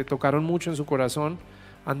se tocaron mucho en su corazón.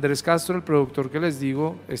 Andrés Castro, el productor que les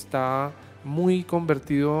digo, está muy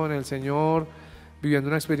convertido en el Señor, viviendo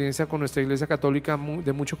una experiencia con nuestra iglesia católica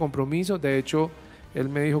de mucho compromiso. De hecho, él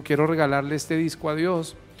me dijo: quiero regalarle este disco a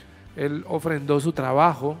Dios. Él ofrendó su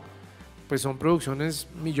trabajo, pues son producciones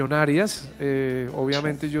millonarias.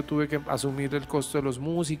 Obviamente yo tuve que asumir el costo de los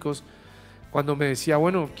músicos. Cuando me decía,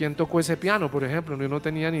 bueno, ¿quién tocó ese piano, por ejemplo? Yo no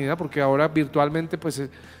tenía ni idea, porque ahora virtualmente pues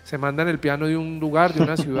se mandan el piano de un lugar, de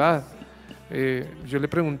una ciudad. Yo le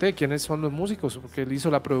pregunté quiénes son los músicos, porque él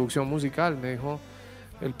hizo la producción musical. Me dijo: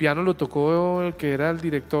 el piano lo tocó el que era el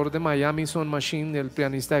director de Miami Sound Machine, el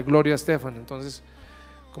pianista de Gloria Estefan. Entonces,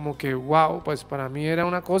 como que wow, pues para mí era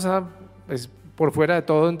una cosa pues, por fuera de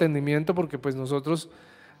todo entendimiento, porque pues nosotros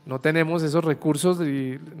no tenemos esos recursos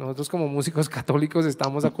y nosotros como músicos católicos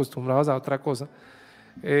estamos acostumbrados a otra cosa.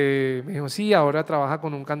 Me dijo: sí, ahora trabaja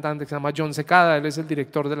con un cantante que se llama John Secada, él es el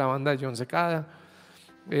director de la banda de John Secada.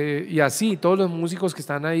 Y así, todos los músicos que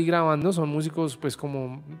están ahí grabando son músicos pues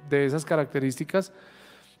como de esas características.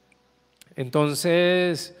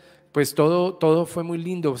 Entonces, pues todo fue muy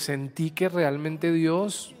lindo. Sentí que realmente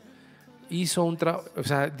Dios hizo un trabajo, o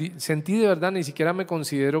sea, sentí de verdad, ni siquiera me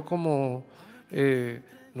considero como,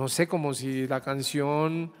 no sé, como si la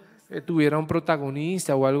canción tuviera un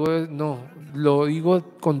protagonista o algo, no, lo digo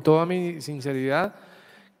con toda mi sinceridad,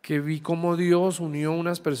 que vi cómo Dios unió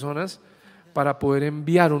unas personas para poder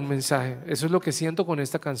enviar un mensaje. Eso es lo que siento con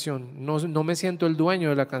esta canción. No me siento el dueño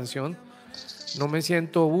de la canción, no me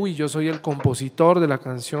siento, uy, yo soy el compositor de la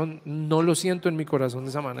canción, no lo siento en mi corazón de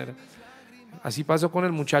esa manera. Así pasó con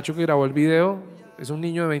el muchacho que grabó el video, es un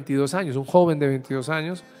niño de 22 años, un joven de 22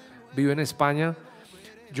 años, vive en España.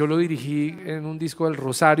 Yo lo dirigí en un disco del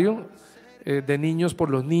Rosario, de Niños por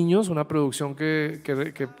los Niños, una producción que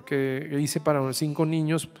hice para unos 5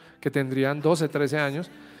 niños que tendrían 12, 13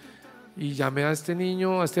 años. Y llamé a este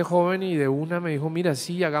niño, a este joven, y de una me dijo: mira,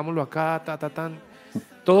 sí, hagámoslo acá, tan.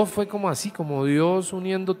 Todo fue como así, como Dios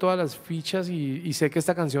uniendo todas las fichas, y sé que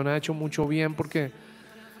esta canción ha hecho mucho bien porque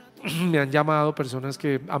me han llamado personas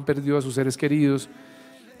que han perdido a sus seres queridos,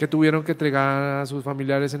 que tuvieron que entregar a sus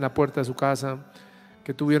familiares en la puerta de su casa,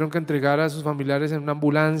 que tuvieron que entregar a sus familiares en una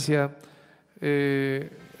ambulancia.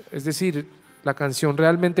 Es decir, la canción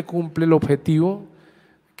realmente cumple el objetivo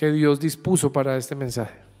que Dios dispuso para este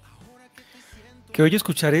mensaje. Qué oye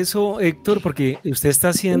escuchar eso, Héctor, porque usted está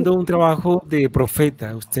haciendo un trabajo de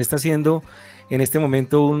profeta, usted está haciendo en este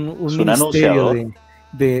momento un ministerio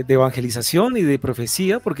de evangelización y de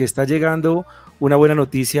profecía, porque está llegando una buena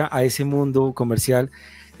noticia a ese mundo comercial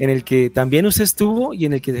en el que también usted estuvo y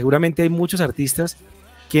en el que seguramente hay muchos artistas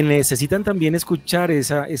que necesitan también escuchar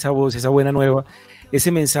esa voz, esa buena nueva, ese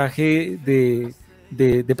mensaje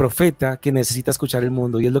de profeta que necesita escuchar el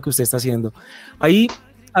mundo, y es lo que usted está haciendo. Ahí,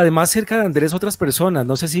 además, cerca de Andrés, otras personas,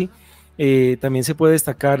 no sé si también se puede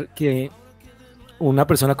destacar que una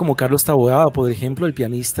persona como Carlos Taboada, por ejemplo, el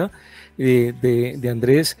pianista de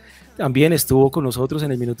Andrés, también estuvo con nosotros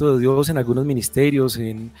en el Minuto de Dios, en algunos ministerios,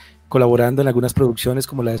 colaborando en algunas producciones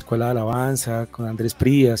como la Escuela de Alabanza, con Andrés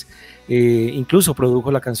Prías, incluso produjo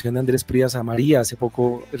la canción de Andrés Prías a María, hace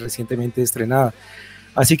poco, recientemente estrenada.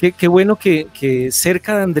 Así que qué bueno que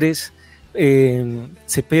cerca de Andrés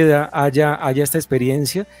Cepeda haya esta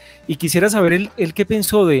experiencia, y quisiera saber él qué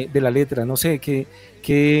pensó de la letra, no sé,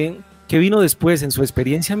 qué vino después en su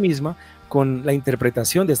experiencia misma con la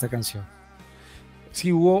interpretación de esta canción.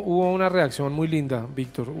 Sí, hubo una reacción muy linda,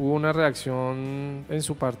 Víctor. Hubo una reacción en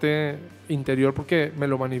su parte interior porque me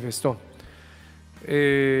lo manifestó.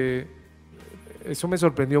 Eso me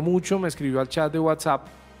sorprendió mucho. Me escribió al chat de WhatsApp,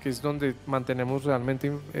 que es donde mantenemos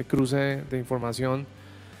realmente cruce de información.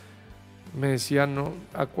 Me decía, ¿no?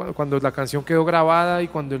 Cuando la canción quedó grabada y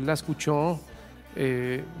cuando él la escuchó,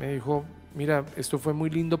 me dijo, mira, esto fue muy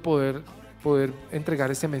lindo poder entregar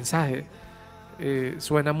este mensaje.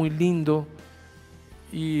 Suena muy lindo.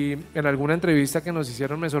 Y en alguna entrevista que nos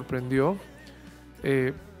hicieron me sorprendió,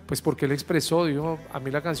 pues porque él expresó, dijo, a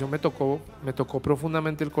mí la canción me tocó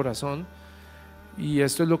profundamente el corazón, y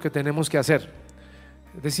esto es lo que tenemos que hacer.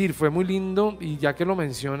 Es decir, fue muy lindo, y ya que lo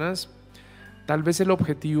mencionas, tal vez el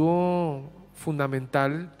objetivo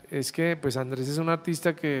fundamental es que pues Andrés es un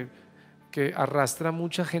artista que arrastra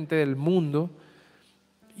mucha gente del mundo,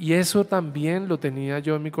 y eso también lo tenía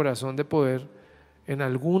yo en mi corazón, de poder en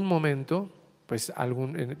algún momento, pues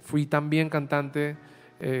fui también cantante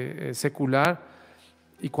secular,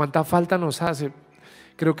 y cuánta falta nos hace.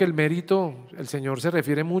 Creo que el mérito, el Señor se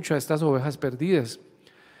refiere mucho a estas ovejas perdidas,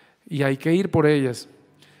 y hay que ir por ellas,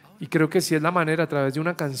 y creo que si es la manera, a través de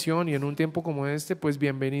una canción y en un tiempo como este, pues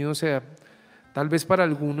bienvenido sea. Tal vez para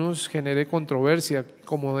algunos genere controversia,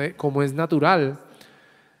 como es natural,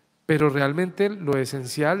 pero realmente lo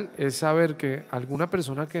esencial es saber que alguna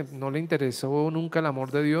persona que no le interesó nunca el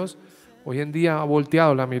amor de Dios, hoy en día ha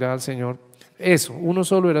volteado la mirada al Señor. Eso, uno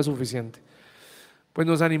solo era suficiente. Pues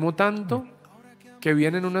nos animó tanto que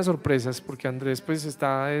vienen unas sorpresas, porque Andrés pues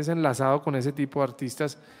está desenlazado con ese tipo de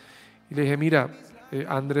artistas, y le dije, mira,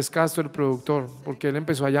 Andrés Castro, el productor, porque él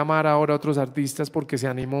empezó a llamar ahora a otros artistas porque se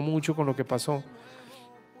animó mucho con lo que pasó,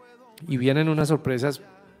 y vienen unas sorpresas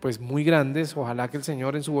pues muy grandes. Ojalá que el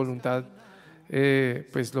Señor en su voluntad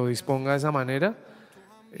pues lo disponga de esa manera,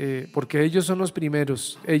 porque ellos son los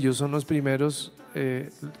primeros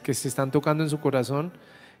que se están tocando en su corazón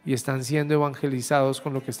y están siendo evangelizados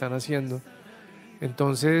con lo que están haciendo.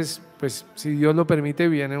 Entonces, pues si Dios lo permite,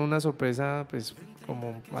 viene una sorpresa pues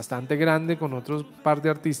como bastante grande con otros par de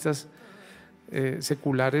artistas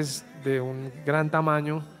seculares de un gran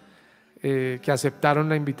tamaño, que aceptaron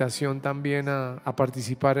la invitación también a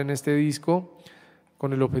participar en este disco,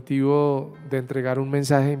 con el objetivo de entregar un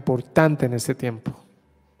mensaje importante en este tiempo.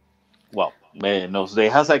 Wow, nos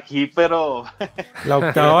dejas aquí, pero... La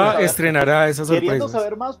Octava estrenará esas sorpresas. Queriendo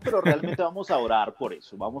saber más, pero realmente vamos a orar por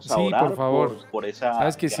eso. Vamos a orar por favor. Por esa,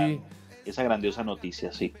 ¿sabes que sí? Esa grandiosa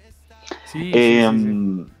noticia, sí. Sí.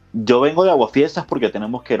 Yo vengo de Aguafiestas porque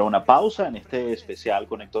tenemos que ir a una pausa en este especial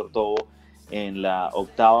con Héctor Tobo en la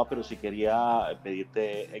Octava, pero sí quería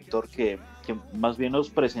pedirte, Héctor, que más bien nos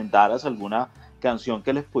presentaras alguna canción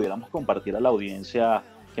que les pudiéramos compartir a la audiencia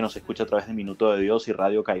que nos escucha a través de Minuto de Dios y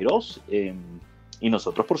Radio Kairos, y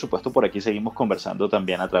nosotros por supuesto por aquí seguimos conversando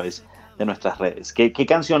también a través de nuestras redes. ¿Qué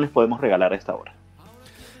canción les podemos regalar a esta hora?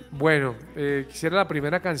 Bueno, quisiera la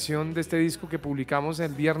primera canción de este disco que publicamos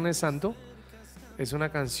el Viernes Santo. Es una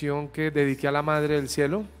canción que dediqué a la Madre del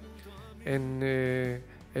Cielo en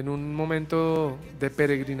un momento de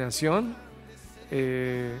peregrinación,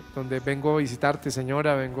 donde vengo a visitarte,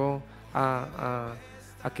 Señora, vengo a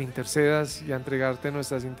que intercedas y a entregarte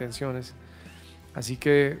nuestras intenciones. Así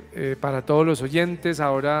que para todos los oyentes,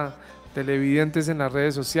 ahora televidentes en las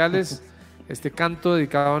redes sociales, este canto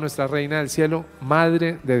dedicado a nuestra Reina del Cielo,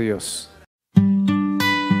 Madre de Dios.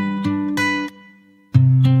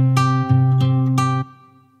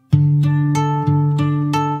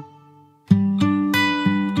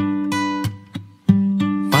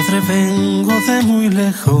 Madre, vengo de muy lejos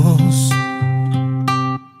lejos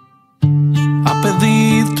a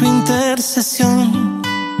pedir tu intercesión,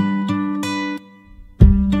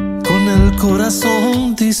 con el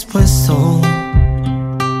corazón dispuesto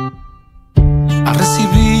a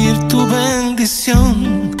recibir tu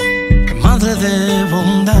bendición. Madre de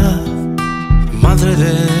bondad, Madre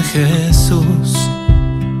de Jesús,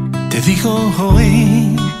 te digo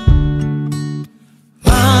hoy,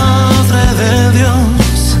 Madre de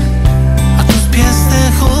Dios, a tus pies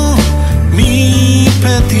dejo mi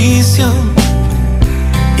petición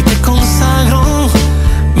y te consagro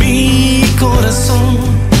mi corazón.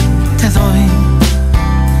 Te doy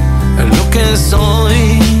lo que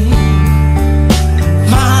soy,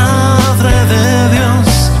 Madre de Dios,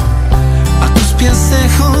 a tus pies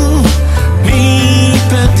dejo mi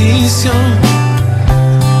petición.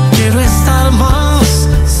 Quiero estar más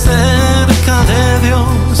cerca de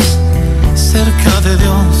Dios, cerca de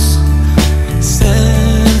Dios,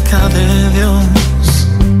 cerca de Dios.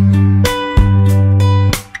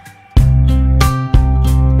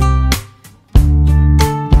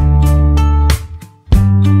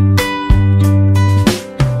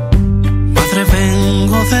 Madre,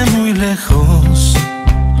 vengo de muy lejos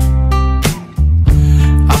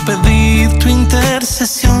a pedir tu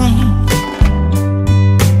intercesión,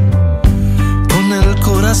 con el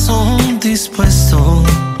corazón dispuesto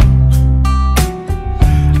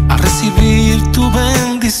a recibir tu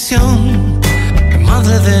bendición.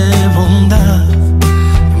 Madre de bondad,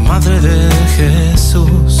 Madre de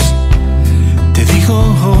Jesús, te digo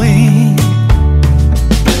hoy,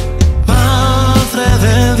 Madre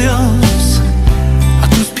de Dios, a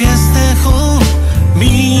tus pies dejo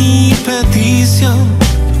mi petición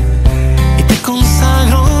y te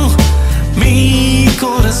consagro mi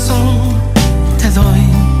corazón. Te doy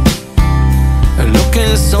lo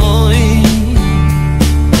que soy,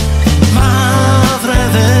 Madre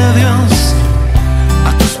de Dios,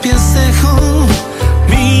 a tus pies dejo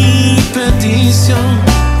mi petición.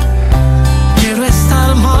 Quiero estar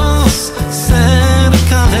más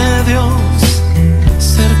cerca de Dios,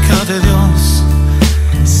 cerca de Dios,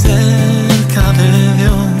 cerca de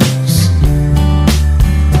Dios.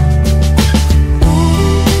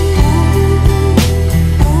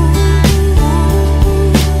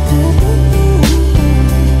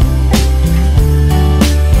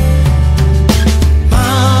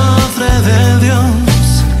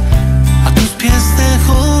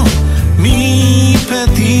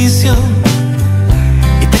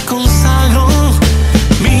 Y te consagro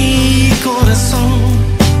mi corazón.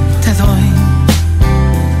 Te doy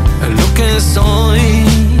lo que soy,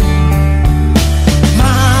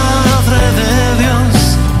 Madre de Dios,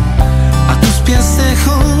 a tus pies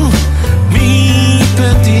dejo mi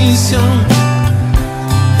petición.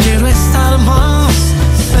 Quiero estar más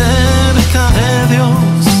cerca de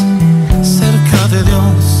Dios, cerca de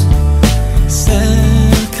Dios,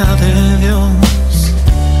 cerca de Dios.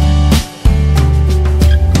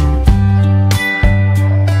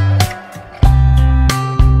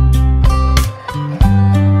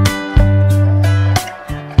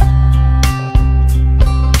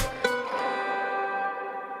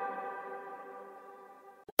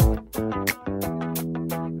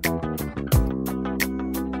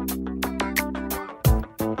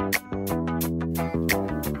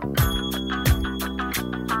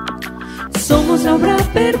 Somos la obra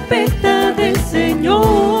perfecta del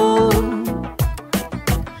Señor,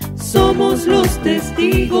 somos los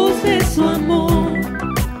testigos de su amor.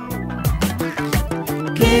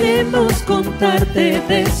 Queremos contarte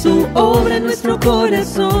de su obra en nuestro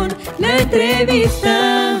corazón. La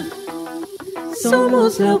entrevista,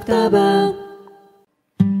 somos la Octava.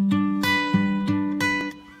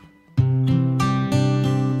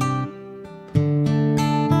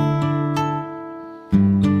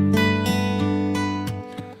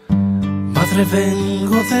 Madre,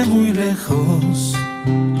 vengo de muy lejos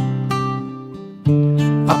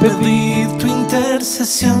a pedir tu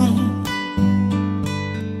intercesión,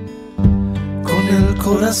 con el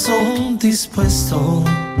corazón dispuesto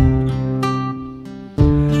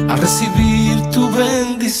a recibir tu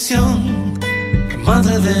bendición.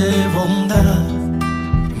 Madre de bondad,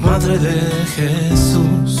 Madre de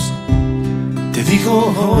Jesús, te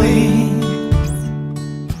digo hoy,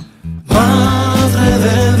 Madre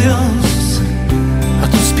de Dios, a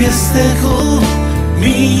tus pies dejo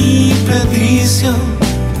mi petición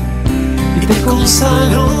y te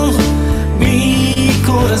consagro mi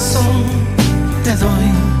corazón. Te doy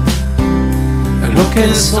lo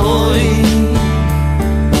que soy,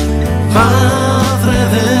 Madre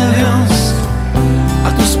de Dios, a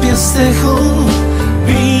tus pies dejo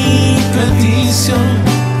mi petición.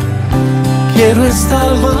 Quiero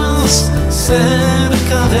estar más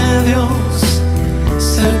cerca de Dios,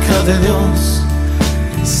 cerca de Dios,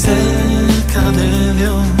 cerca de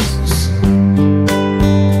Dios.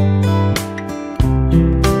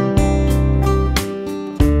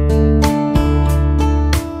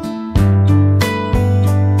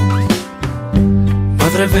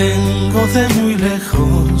 Padre, vengo de muy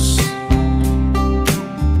lejos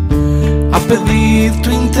a pedir tu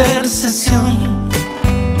intercesión,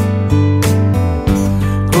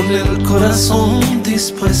 con el corazón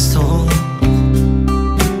dispuesto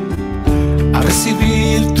a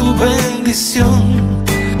recibir tu bendición,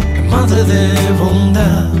 Madre de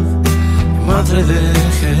bondad, Madre de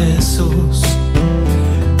Jesús.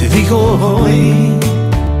 Te digo hoy,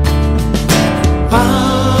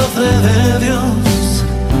 Padre de Dios,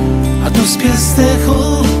 a tus pies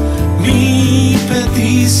dejo mi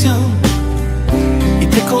petición y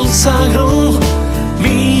te consagro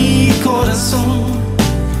mi corazón.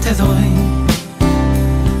 Te doy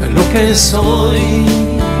lo que soy,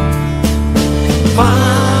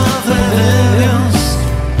 Padre de Dios,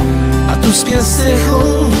 a tus pies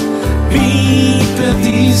dejo mi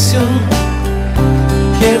petición.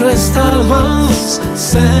 Quiero estar más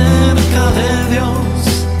cerca de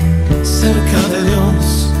Dios, cerca de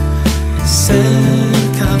Dios,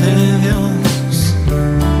 cerca de Dios.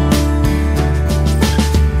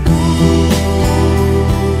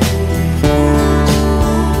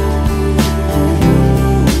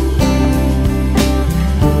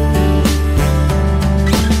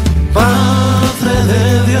 Padre de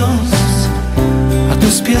Dios, a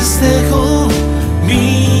tus pies dejo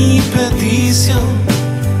mi petición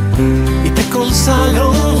y te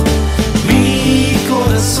consagro mi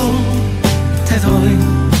corazón. Te doy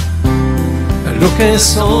lo que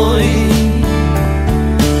soy,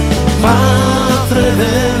 Padre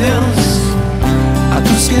de Dios, a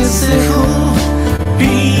tus pies dejo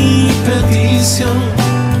mi petición.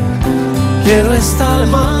 Quiero estar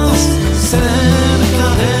más cerca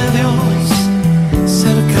de Dios,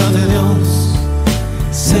 cerca de Dios,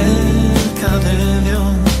 cerca de Dios.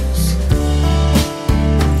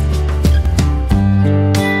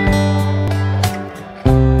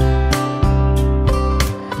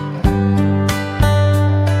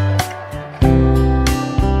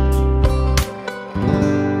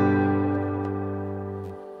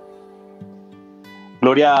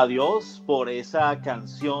 Gloria a Dios por esa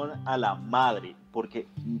canción a la madre, porque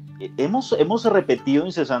hemos repetido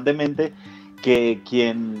incesantemente que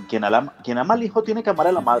quien ama al hijo tiene que amar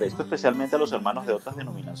a la madre, esto especialmente a los hermanos de otras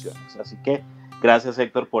denominaciones. Así que gracias,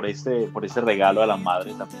 Héctor, por este regalo a la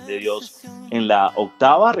madre también de Dios en la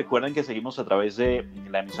octava. Recuerden que seguimos a través de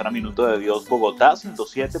la emisora Minuto de Dios Bogotá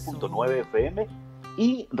 107.9 FM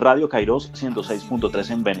y Radio Kairos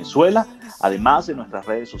 106.3 en Venezuela. Además de nuestras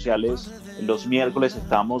redes sociales, los miércoles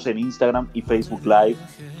estamos en Instagram y Facebook Live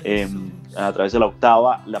a través de la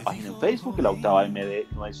octava, la página en Facebook y la octava MD,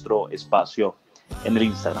 nuestro espacio en el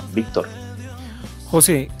Instagram. Víctor.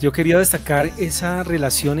 José, yo quería destacar esa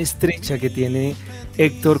relación estrecha que tiene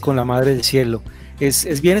Héctor con la Madre del Cielo.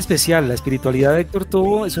 Es bien especial. La espiritualidad de Héctor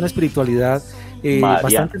tuvo es una espiritualidad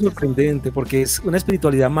bastante sorprendente, porque es una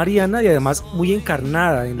espiritualidad mariana y además muy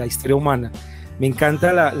encarnada en la historia humana. Me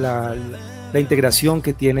encanta la integración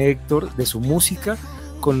que tiene Héctor de su música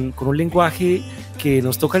con un lenguaje que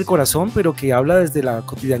nos toca el corazón, pero que habla desde la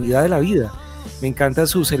cotidianidad de la vida. Me encanta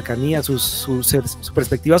su cercanía, su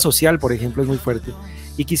perspectiva social, por ejemplo, es muy fuerte.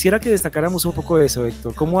 Y quisiera que destacáramos un poco de eso,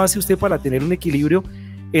 Héctor. ¿Cómo hace usted para tener un equilibrio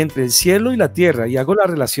entre el cielo y la tierra? Y hago la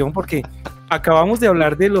relación porque acabamos de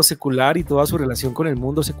hablar de lo secular y toda su relación con el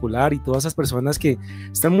mundo secular y todas esas personas que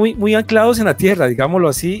están muy, muy anclados en la tierra, digámoslo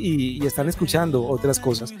así, y están escuchando otras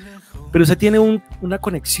cosas. Pero usted tiene una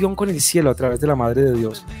conexión con el cielo a través de la Madre de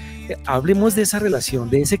Dios. Hablemos de esa relación,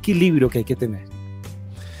 de ese equilibrio que hay que tener.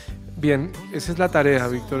 Bien, esa es la tarea,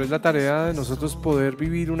 Víctor, es la tarea de nosotros poder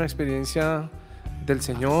vivir una experiencia del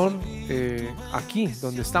Señor aquí,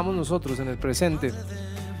 donde estamos nosotros, en el presente,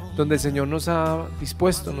 donde el Señor nos ha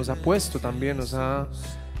dispuesto, nos ha puesto también, nos ha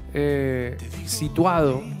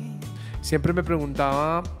situado. Siempre me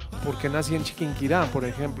preguntaba por qué nací en Chiquinquirá, por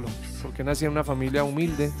ejemplo, por qué nací en una familia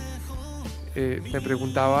humilde. Me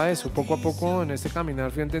preguntaba eso. Poco a poco en este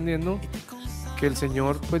caminar fui entendiendo que el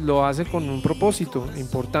Señor pues lo hace con un propósito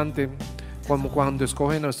importante, como cuando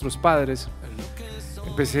escoge a nuestros padres.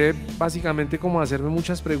 Empecé básicamente como a hacerme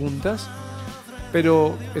muchas preguntas,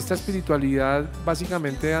 pero esta espiritualidad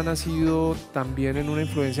básicamente ha nacido también en una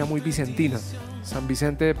influencia muy vicentina. San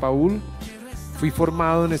Vicente de Paúl, fui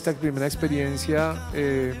formado en esta primera experiencia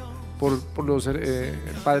por los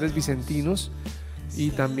padres vicentinos y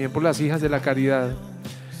también por las hijas de la caridad.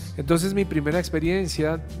 Entonces mi primera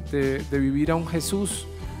experiencia de vivir a un Jesús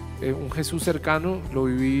cercano, lo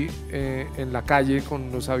viví en la calle,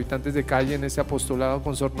 con los habitantes de calle, en este apostolado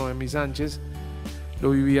con Sor Noemí Sánchez.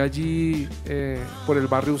 Lo viví allí por el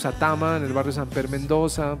barrio Usatama, en el barrio San Per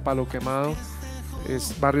Mendoza, Palo Quemado,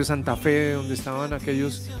 es barrio Santa Fe, donde estaban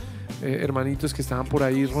aquellos hermanitos que estaban por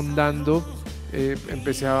ahí rondando.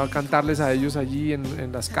 Empecé a cantarles a ellos allí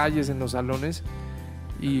en las calles, en los salones,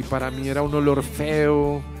 y para mí era un olor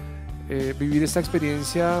feo. Vivir esta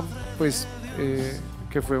experiencia, pues,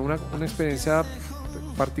 que fue una experiencia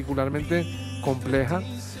particularmente compleja.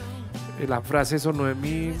 La frase de Sor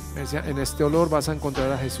Noemí me decía: en este olor vas a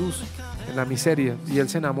encontrar a Jesús, en la miseria, y Él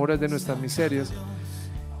se enamora de nuestras miserias.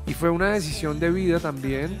 Y fue una decisión de vida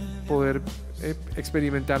también poder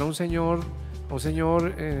experimentar a un Señor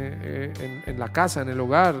en la casa, en el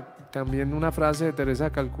hogar. También una frase de Teresa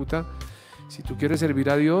de Calcuta: si tú quieres servir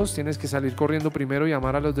a Dios, tienes que salir corriendo primero y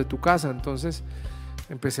amar a los de tu casa. Entonces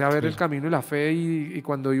empecé a ver el camino y la fe, y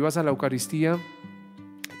cuando ibas a la Eucaristía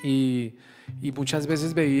y muchas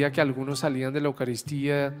veces veía que algunos salían de la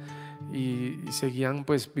Eucaristía y seguían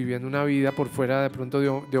pues viviendo una vida por fuera de pronto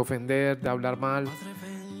de ofender, de hablar mal,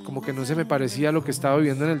 como que no se me parecía lo que estaba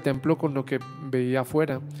viviendo en el templo con lo que veía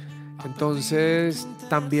afuera. Entonces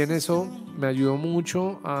también eso me ayudó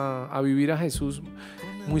mucho a vivir a Jesús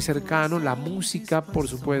muy cercano. La música, por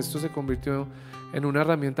supuesto, se convirtió en una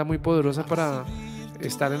herramienta muy poderosa para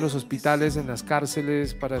estar en los hospitales, en las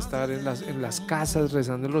cárceles, para estar en las casas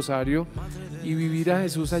rezando el rosario y vivir a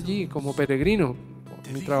Jesús allí como peregrino.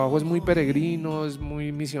 Mi trabajo es muy peregrino, es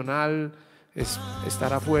muy misional, es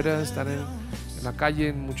estar afuera, estar en la calle,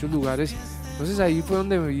 en muchos lugares. Entonces ahí fue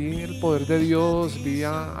donde vi el poder de Dios, vi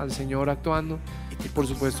al Señor actuando. Y por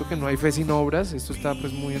supuesto que no hay fe sin obras, esto está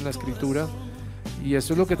pues muy en la Escritura, y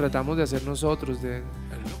eso es lo que tratamos de hacer nosotros, de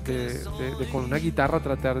con una guitarra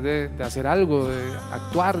tratar de hacer algo, de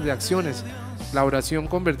actuar, de acciones. La oración,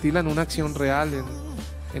 convertirla en una acción real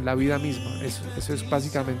en la vida misma. Eso es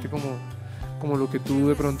básicamente como lo que tú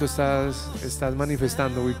de pronto estás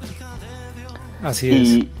manifestando, Víctor. Así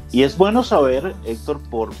es. Y es bueno saber, Héctor,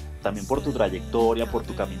 también por tu trayectoria, por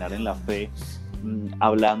tu caminar en la fe,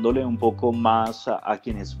 hablándole un poco más a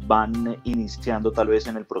quienes van iniciando tal vez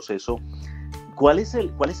en el proceso. ¿Cuál es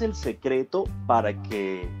el secreto para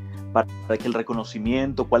que el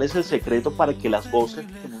reconocimiento, cuál es el secreto para que las voces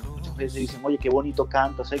que muchas veces dicen: oye, qué bonito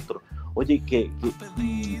cantas, Héctor, oye, qué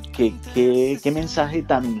mensaje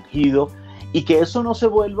tan ungido, y que eso no se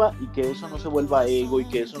vuelva ego, y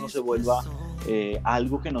que eso no se vuelva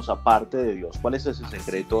algo que nos aparte de Dios? ¿Cuál es ese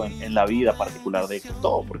secreto en la vida particular de Héctor?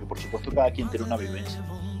 Todo, porque por supuesto cada quien tiene una vivencia.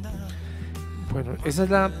 Bueno,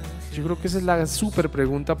 yo creo que esa es la súper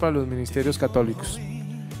pregunta para los ministerios católicos,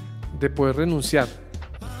 de poder renunciar,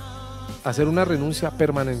 hacer una renuncia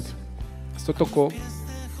permanente. Esto tocó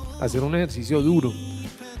hacer un ejercicio duro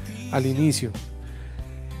al inicio.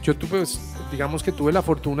 Yo tuve la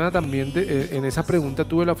fortuna también en esa pregunta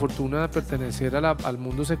tuve la fortuna de pertenecer al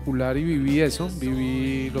mundo secular y viví eso,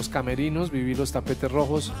 viví los camerinos, viví los tapetes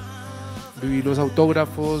rojos, viví los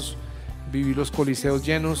autógrafos, viví los coliseos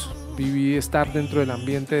llenos, viví estar dentro del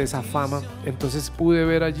ambiente de esa fama. Entonces pude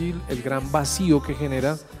ver allí el gran vacío que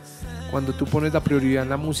genera cuando tú pones la prioridad en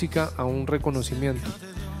la música a un reconocimiento.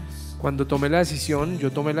 Cuando yo tomé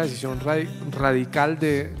la decisión radical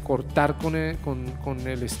de cortar con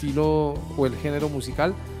el estilo o el género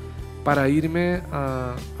musical para irme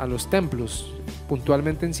a los templos,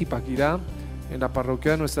 puntualmente en Zipaquirá, en la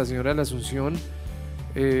parroquia de Nuestra Señora de la Asunción,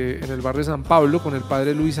 en el barrio San Pablo, con el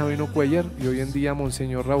padre Luis Sabino Cuellar y hoy en día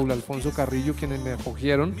Monseñor Raúl Alfonso Carrillo, quienes me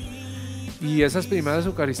acogieron. Y esas primeras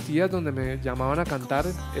Eucaristías donde me llamaban a cantar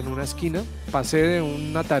en una esquina, pasé de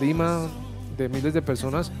una tarima de miles de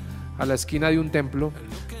personas a la esquina de un templo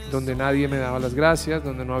donde nadie me daba las gracias,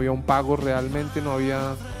 donde no había un pago realmente, no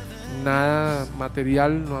había nada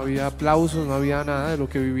material, no había aplausos, no había nada de lo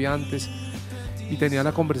que vivía antes. Y tenía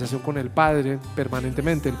la conversación con el padre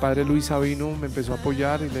permanentemente. El padre Luis Sabino me empezó a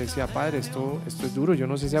apoyar y le decía: padre, esto es duro, yo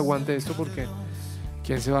no sé si aguante esto, porque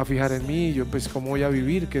 ¿quién se va a fijar en mí? Yo pues ¿cómo voy a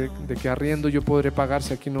vivir? ¿De qué arriendo yo podré pagar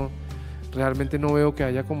si aquí realmente no veo que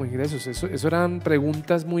haya como ingresos? Eso eran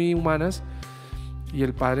preguntas muy humanas. Y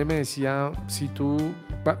el padre me decía: si tú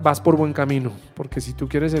vas por buen camino, porque si tú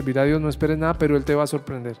quieres servir a Dios no esperes nada, pero Él te va a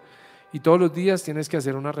sorprender. Y todos los días tienes que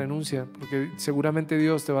hacer una renuncia, porque seguramente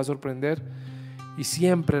Dios te va a sorprender. Y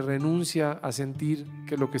siempre renuncia a sentir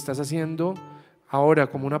que lo que estás haciendo ahora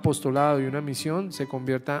como un apostolado y una misión se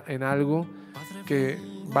convierta en algo que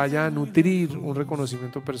vaya a nutrir un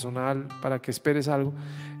reconocimiento personal, para que esperes algo.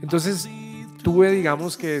 Entonces tuve,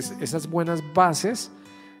 digamos que esas buenas bases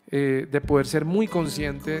de poder ser muy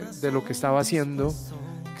consciente de lo que estaba haciendo.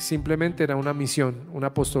 Simplemente era una misión, un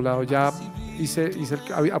apostolado. Ya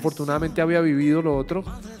afortunadamente había vivido lo otro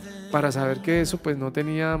para saber que eso pues no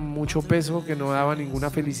tenía mucho peso, que no daba ninguna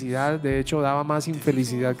felicidad, de hecho daba más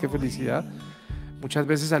infelicidad que felicidad. Muchas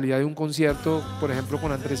veces salía de un concierto, por ejemplo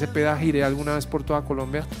con Andrés Cepeda, giré alguna vez por toda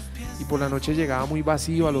Colombia y por la noche llegaba muy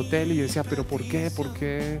vacío al hotel y decía, pero ¿por qué? ¿Por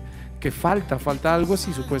qué? ¿Qué falta? Falta algo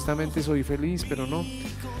si supuestamente soy feliz, pero no.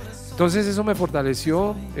 Entonces eso me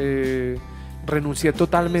fortaleció, renuncié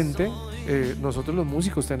totalmente. Nosotros los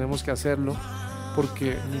músicos tenemos que hacerlo,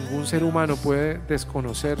 porque ningún ser humano puede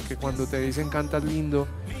desconocer que cuando te dicen cantas lindo,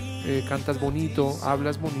 cantas bonito,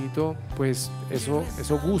 hablas bonito, pues eso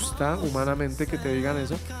gusta humanamente que te digan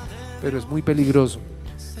eso, pero es muy peligroso.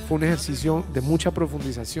 Fue un ejercicio de mucha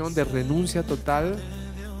profundización, de renuncia total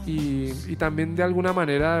y también de alguna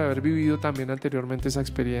manera de haber vivido también anteriormente esa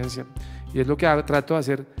experiencia. Y es lo que trato de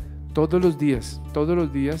hacer todos los días,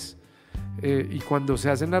 y cuando se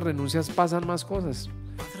hacen las renuncias pasan más cosas.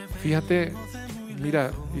 Fíjate,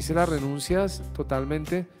 mira, hice las renuncias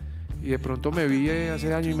totalmente y de pronto me vi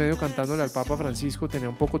hace año y medio cantándole al Papa Francisco, tenía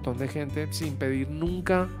un pocotón de gente sin pedir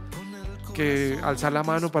nunca que alzar la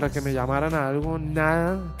mano para que me llamaran a algo,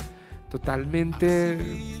 nada, totalmente.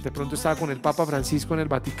 De pronto estaba con el Papa Francisco en el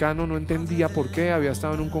Vaticano, no entendía por qué, había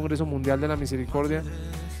estado en un Congreso Mundial de la Misericordia,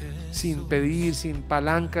 sin pedir, sin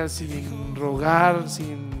palancas, sin rogar,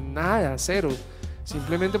 sin nada, cero,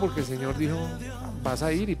 simplemente porque el Señor dijo, vas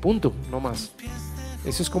a ir y punto, no más.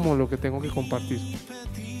 Eso es como lo que tengo que compartir.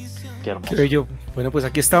 Qué hermoso. Qué bello. Bueno, pues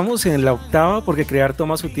aquí estamos en la octava, porque crear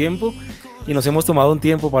toma su tiempo, y nos hemos tomado un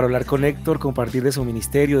tiempo para hablar con Héctor, compartir de su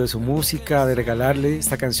ministerio, de su música, de regalarle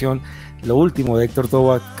esta canción, lo último de Héctor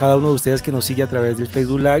Tobo, a cada uno de ustedes que nos sigue a través del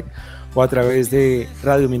Facebook Live o a través de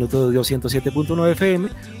Radio Minuto de Dios 107.9 FM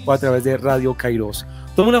o a través de Radio Kairos.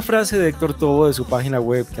 Toma una frase de Héctor Tobo de su página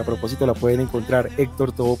web, que a propósito la pueden encontrar,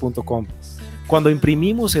 hectortobo.com. Cuando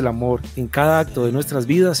imprimimos el amor en cada acto de nuestras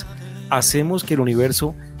vidas, hacemos que el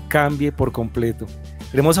universo cambie por completo.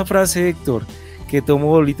 Hermosa frase, Héctor, que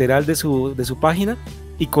tomo literal de su página,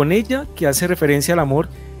 y con ella, que hace referencia al amor,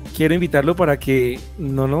 quiero invitarlo para que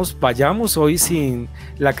no nos vayamos hoy sin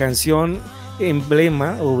la canción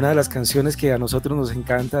emblema, o una de las canciones que a nosotros nos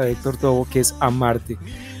encanta de Héctor Tobo, que es Amarte.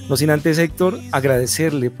 No sin antes, Héctor,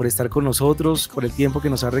 agradecerle por estar con nosotros, por el tiempo que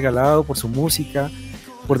nos ha regalado, por su música,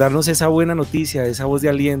 por darnos esa buena noticia, esa voz de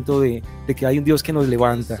aliento de que hay un Dios que nos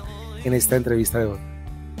levanta en esta entrevista de hoy.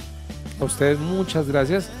 A ustedes muchas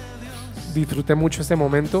gracias, disfruté mucho este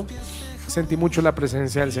momento, sentí mucho la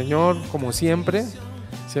presencia del Señor, como siempre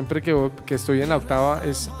que estoy en la octava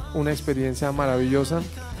es una experiencia maravillosa,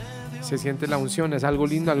 se siente la unción, es algo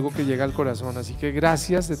lindo, algo que llega al corazón, así que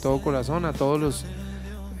gracias de todo corazón a todos los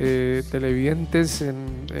televidentes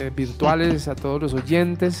virtuales, a todos los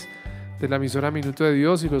oyentes de la emisora Minuto de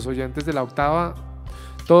Dios y los oyentes de la octava,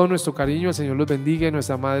 todo nuestro cariño, el Señor los bendiga y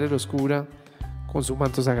nuestra Madre los cubra con su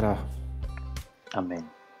manto sagrado. Amén.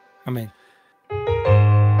 Amén.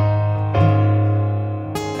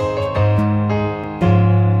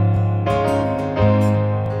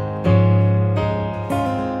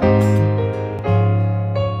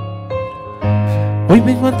 Hoy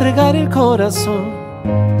vengo a entregar el corazón,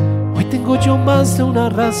 hoy tengo yo más de una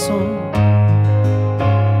razón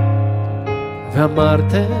de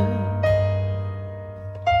amarte.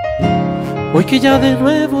 Hoy que ya de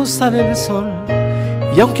nuevo sale el sol,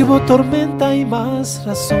 y aunque hubo tormenta hay más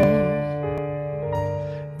razón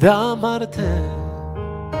de amarte.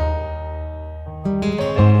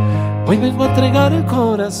 Hoy vengo a entregar el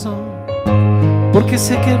corazón, porque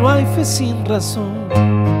sé que no hay fe sin razón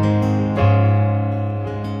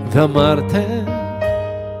de amarte.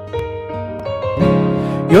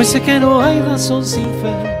 Y hoy sé que no hay razón sin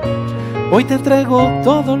fe, hoy te entrego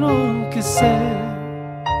todo lo que sé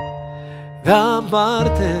de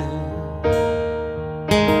amarte.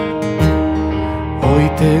 Hoy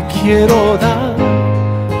te quiero dar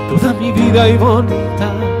toda mi vida y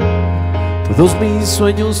bonita, todos mis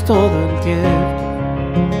sueños, todo el tiempo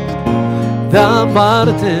de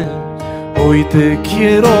amarte. Hoy te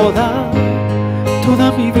quiero dar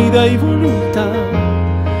toda mi vida y bonita,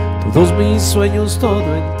 todos mis sueños, todo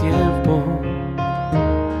el tiempo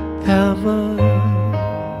de amar.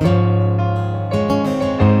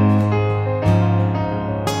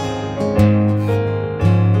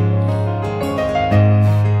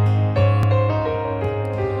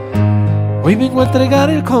 Hoy vengo a entregar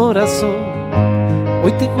el corazón,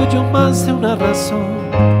 hoy tengo yo más de una razón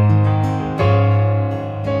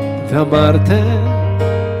de amarte.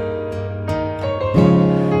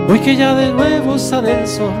 Hoy que ya de nuevo sale el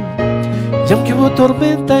sol, Y aunque hubo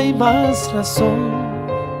tormenta hay más razón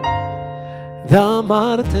de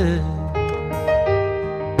amarte.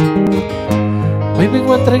 Hoy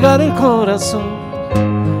vengo a entregar el corazón,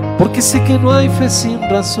 porque sé que no hay fe sin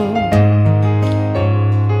razón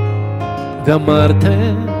de amarte.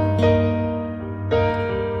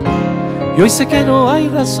 Y hoy sé que no hay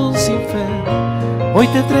razón sin fe. Hoy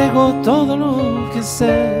te entrego todo lo que sé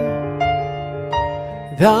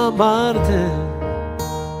de amarte.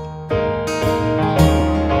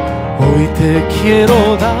 Hoy te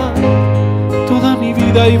quiero dar toda mi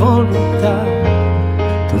vida y voluntad,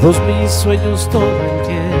 todos mis sueños, todo el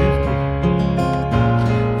tiempo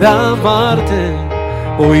de amarte.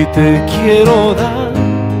 Hoy te quiero dar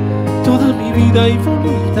toda mi vida y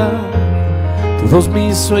voluntad, todos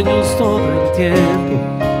mis sueños, todo el tiempo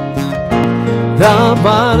de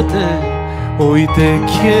amarte. Hoy te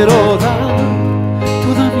quiero dar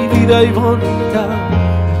toda mi vida y voluntad,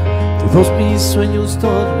 todos mis sueños,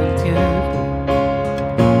 todo el tiempo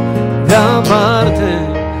de amarte.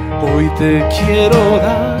 Hoy te quiero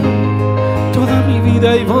dar toda mi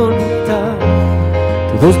vida y voluntad,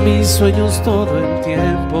 todos mis sueños, todo el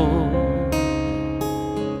tiempo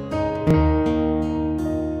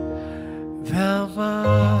de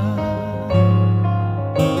amar,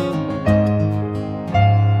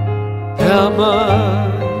 de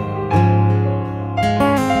amar.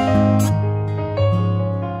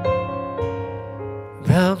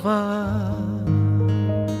 De amar.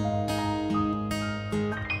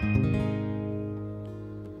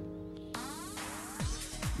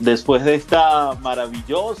 Después de esta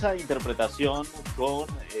maravillosa interpretación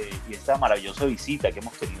y esta maravillosa visita que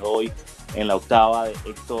hemos tenido hoy en la Octava de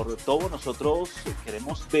Héctor Tobo, nosotros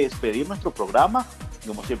queremos despedir nuestro programa.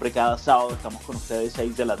 Como siempre, cada sábado estamos con ustedes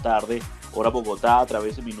 6 de la tarde, hora Bogotá, a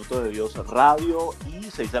través de Minuto de Dios Radio, y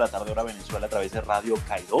 6 de la tarde, hora Venezuela, a través de Radio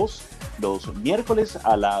Kairos. Los miércoles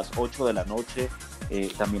a las 8 de la noche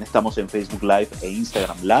también estamos en Facebook Live e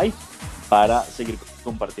Instagram Live para seguir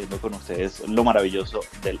compartiendo con ustedes lo maravilloso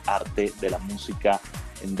del arte, de la música,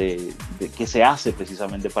 de que se hace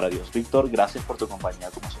precisamente para Dios. Víctor, gracias por tu compañía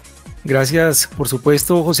como siempre. Gracias, por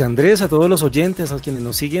supuesto, José Andrés, a todos los oyentes, a quienes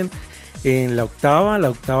nos siguen en la Octava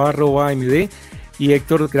 @MD. Y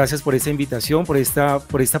Héctor, gracias por esta invitación, por esta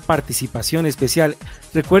participación especial.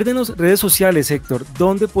 Recuérdenos redes sociales, Héctor,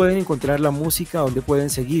 ¿dónde pueden encontrar la música, dónde pueden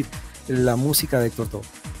seguir la música de Héctor Tobo?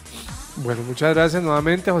 Bueno, muchas gracias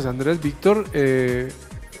nuevamente, José Andrés, Víctor.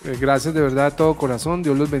 Gracias de verdad de todo corazón,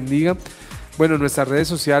 Dios los bendiga. Bueno, nuestras redes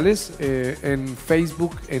sociales, en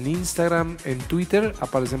Facebook, en Instagram, en Twitter,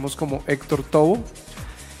 aparecemos como Héctor Tobo.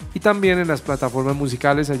 Y también en las plataformas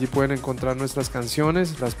musicales, allí pueden encontrar nuestras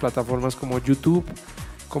canciones, las plataformas como YouTube,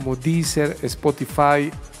 como Deezer,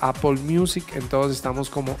 Spotify, Apple Music, en todos estamos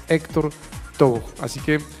como Héctor Tobo. Así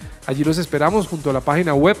que allí los esperamos, junto a la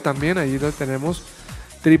página web también, allí lo tenemos,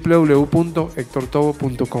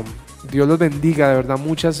 www.hectortobo.com. Dios los bendiga, de verdad,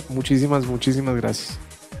 muchísimas gracias.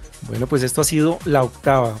 Bueno, pues esto ha sido La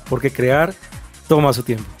Octava, porque crear toma su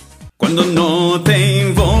tiempo. Cuando no te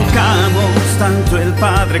invocamos, tanto el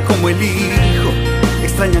Padre como el Hijo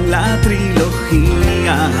extrañan la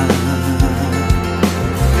trilogía.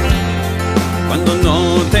 Cuando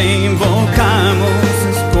no te invocamos,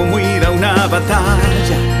 es como ir a una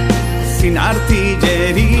batalla sin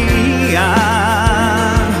artillería.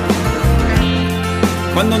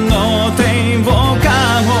 Cuando no te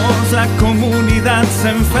invocamos, la comunidad se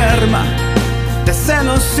enferma de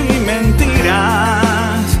celos y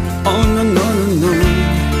mentiras. Oh, no, no, no, no.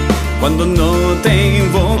 Cuando no te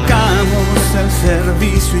invocamos, el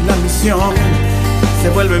servicio y la misión se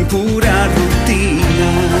vuelven pura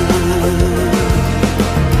rutina.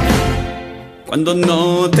 Cuando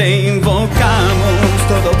no te invocamos,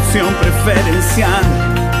 toda opción preferencial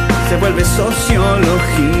se vuelve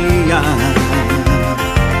sociología.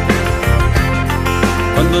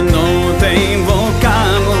 Cuando no te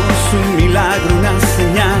invocamos, un milagro, una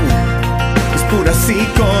señal, es pura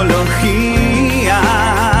psicología.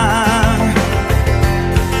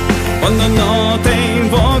 Cuando no te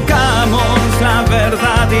invocamos, la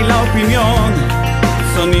verdad y la opinión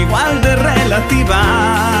son igual de relativas.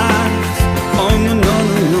 Oh, no, no, no,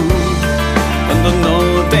 no. Cuando no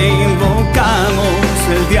te invocamos,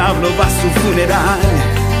 el diablo va a su funeral,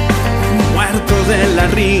 muerto de la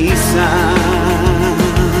risa.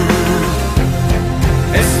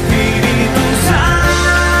 Espíritu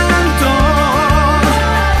Santo,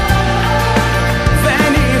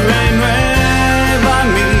 ven y renueva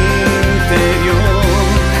mi interior.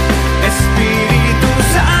 Espíritu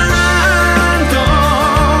Santo,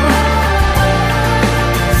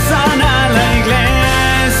 sana la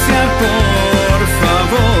iglesia, por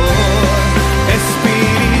favor.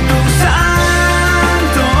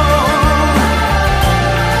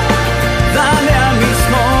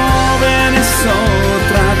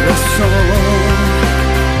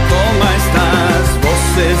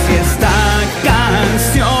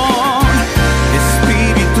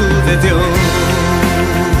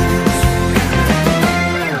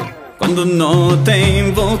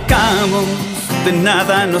 De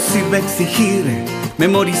nada nos sirve exigir,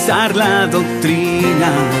 memorizar la doctrina.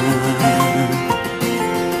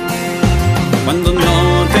 Cuando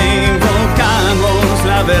no te invocamos,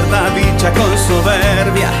 la verdad dicha con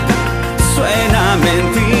soberbia suena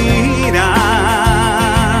mentira.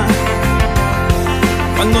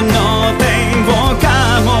 Cuando no te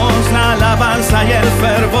invocamos, la alabanza y el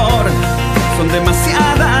fervor son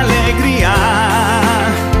demasiada alegría.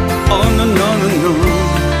 Oh, no, no, no, no.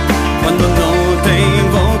 Cuando no te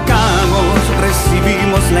invocamos,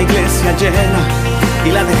 recibimos la iglesia llena y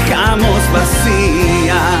la dejamos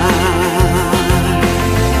vacía.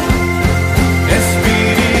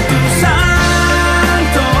 Espíritu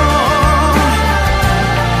Santo,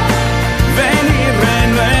 ven y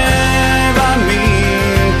renueva mi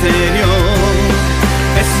interior.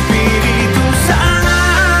 Espíritu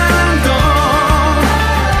Santo,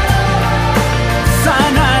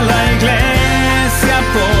 sana la iglesia,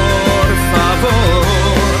 por favor.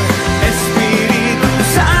 Espíritu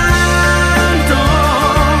Santo,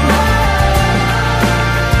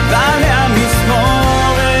 dale a mis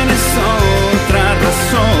jóvenes otra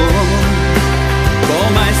razón.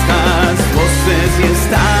 Toma estas voces y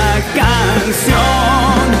esta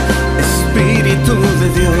canción, Espíritu de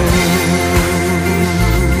Dios,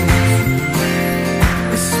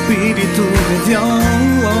 Espíritu de Dios,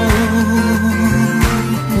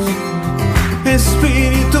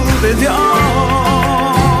 Espíritu de Dios,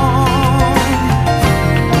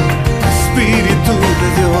 Espíritu de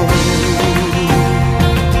Dios.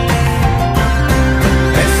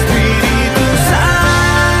 Espíritu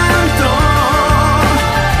Santo,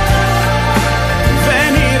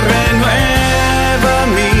 ven y renueva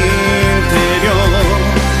mi interior.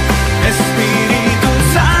 Espíritu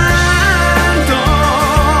Santo,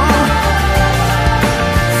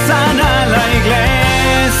 sana la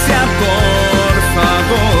iglesia, por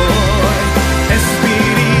favor.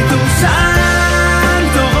 Espíritu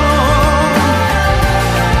Santo,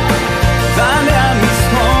 dale a mis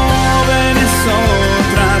jóvenes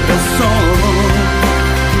otra razón.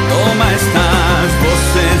 Toma estas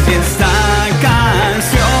voces y esta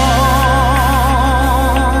canción.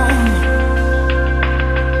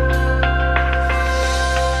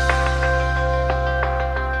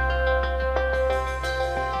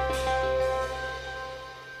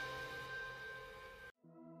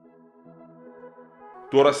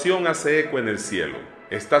 Tu oración hace eco en el cielo.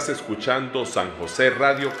 Estás escuchando San José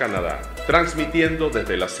Radio Canadá, transmitiendo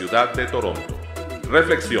desde la ciudad de Toronto.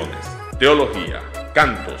 Reflexiones, teología,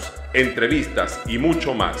 cantos, entrevistas y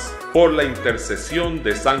mucho más. Por la intercesión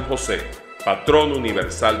de San José, patrón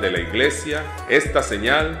universal de la Iglesia, esta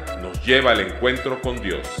señal nos lleva al encuentro con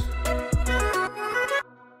Dios.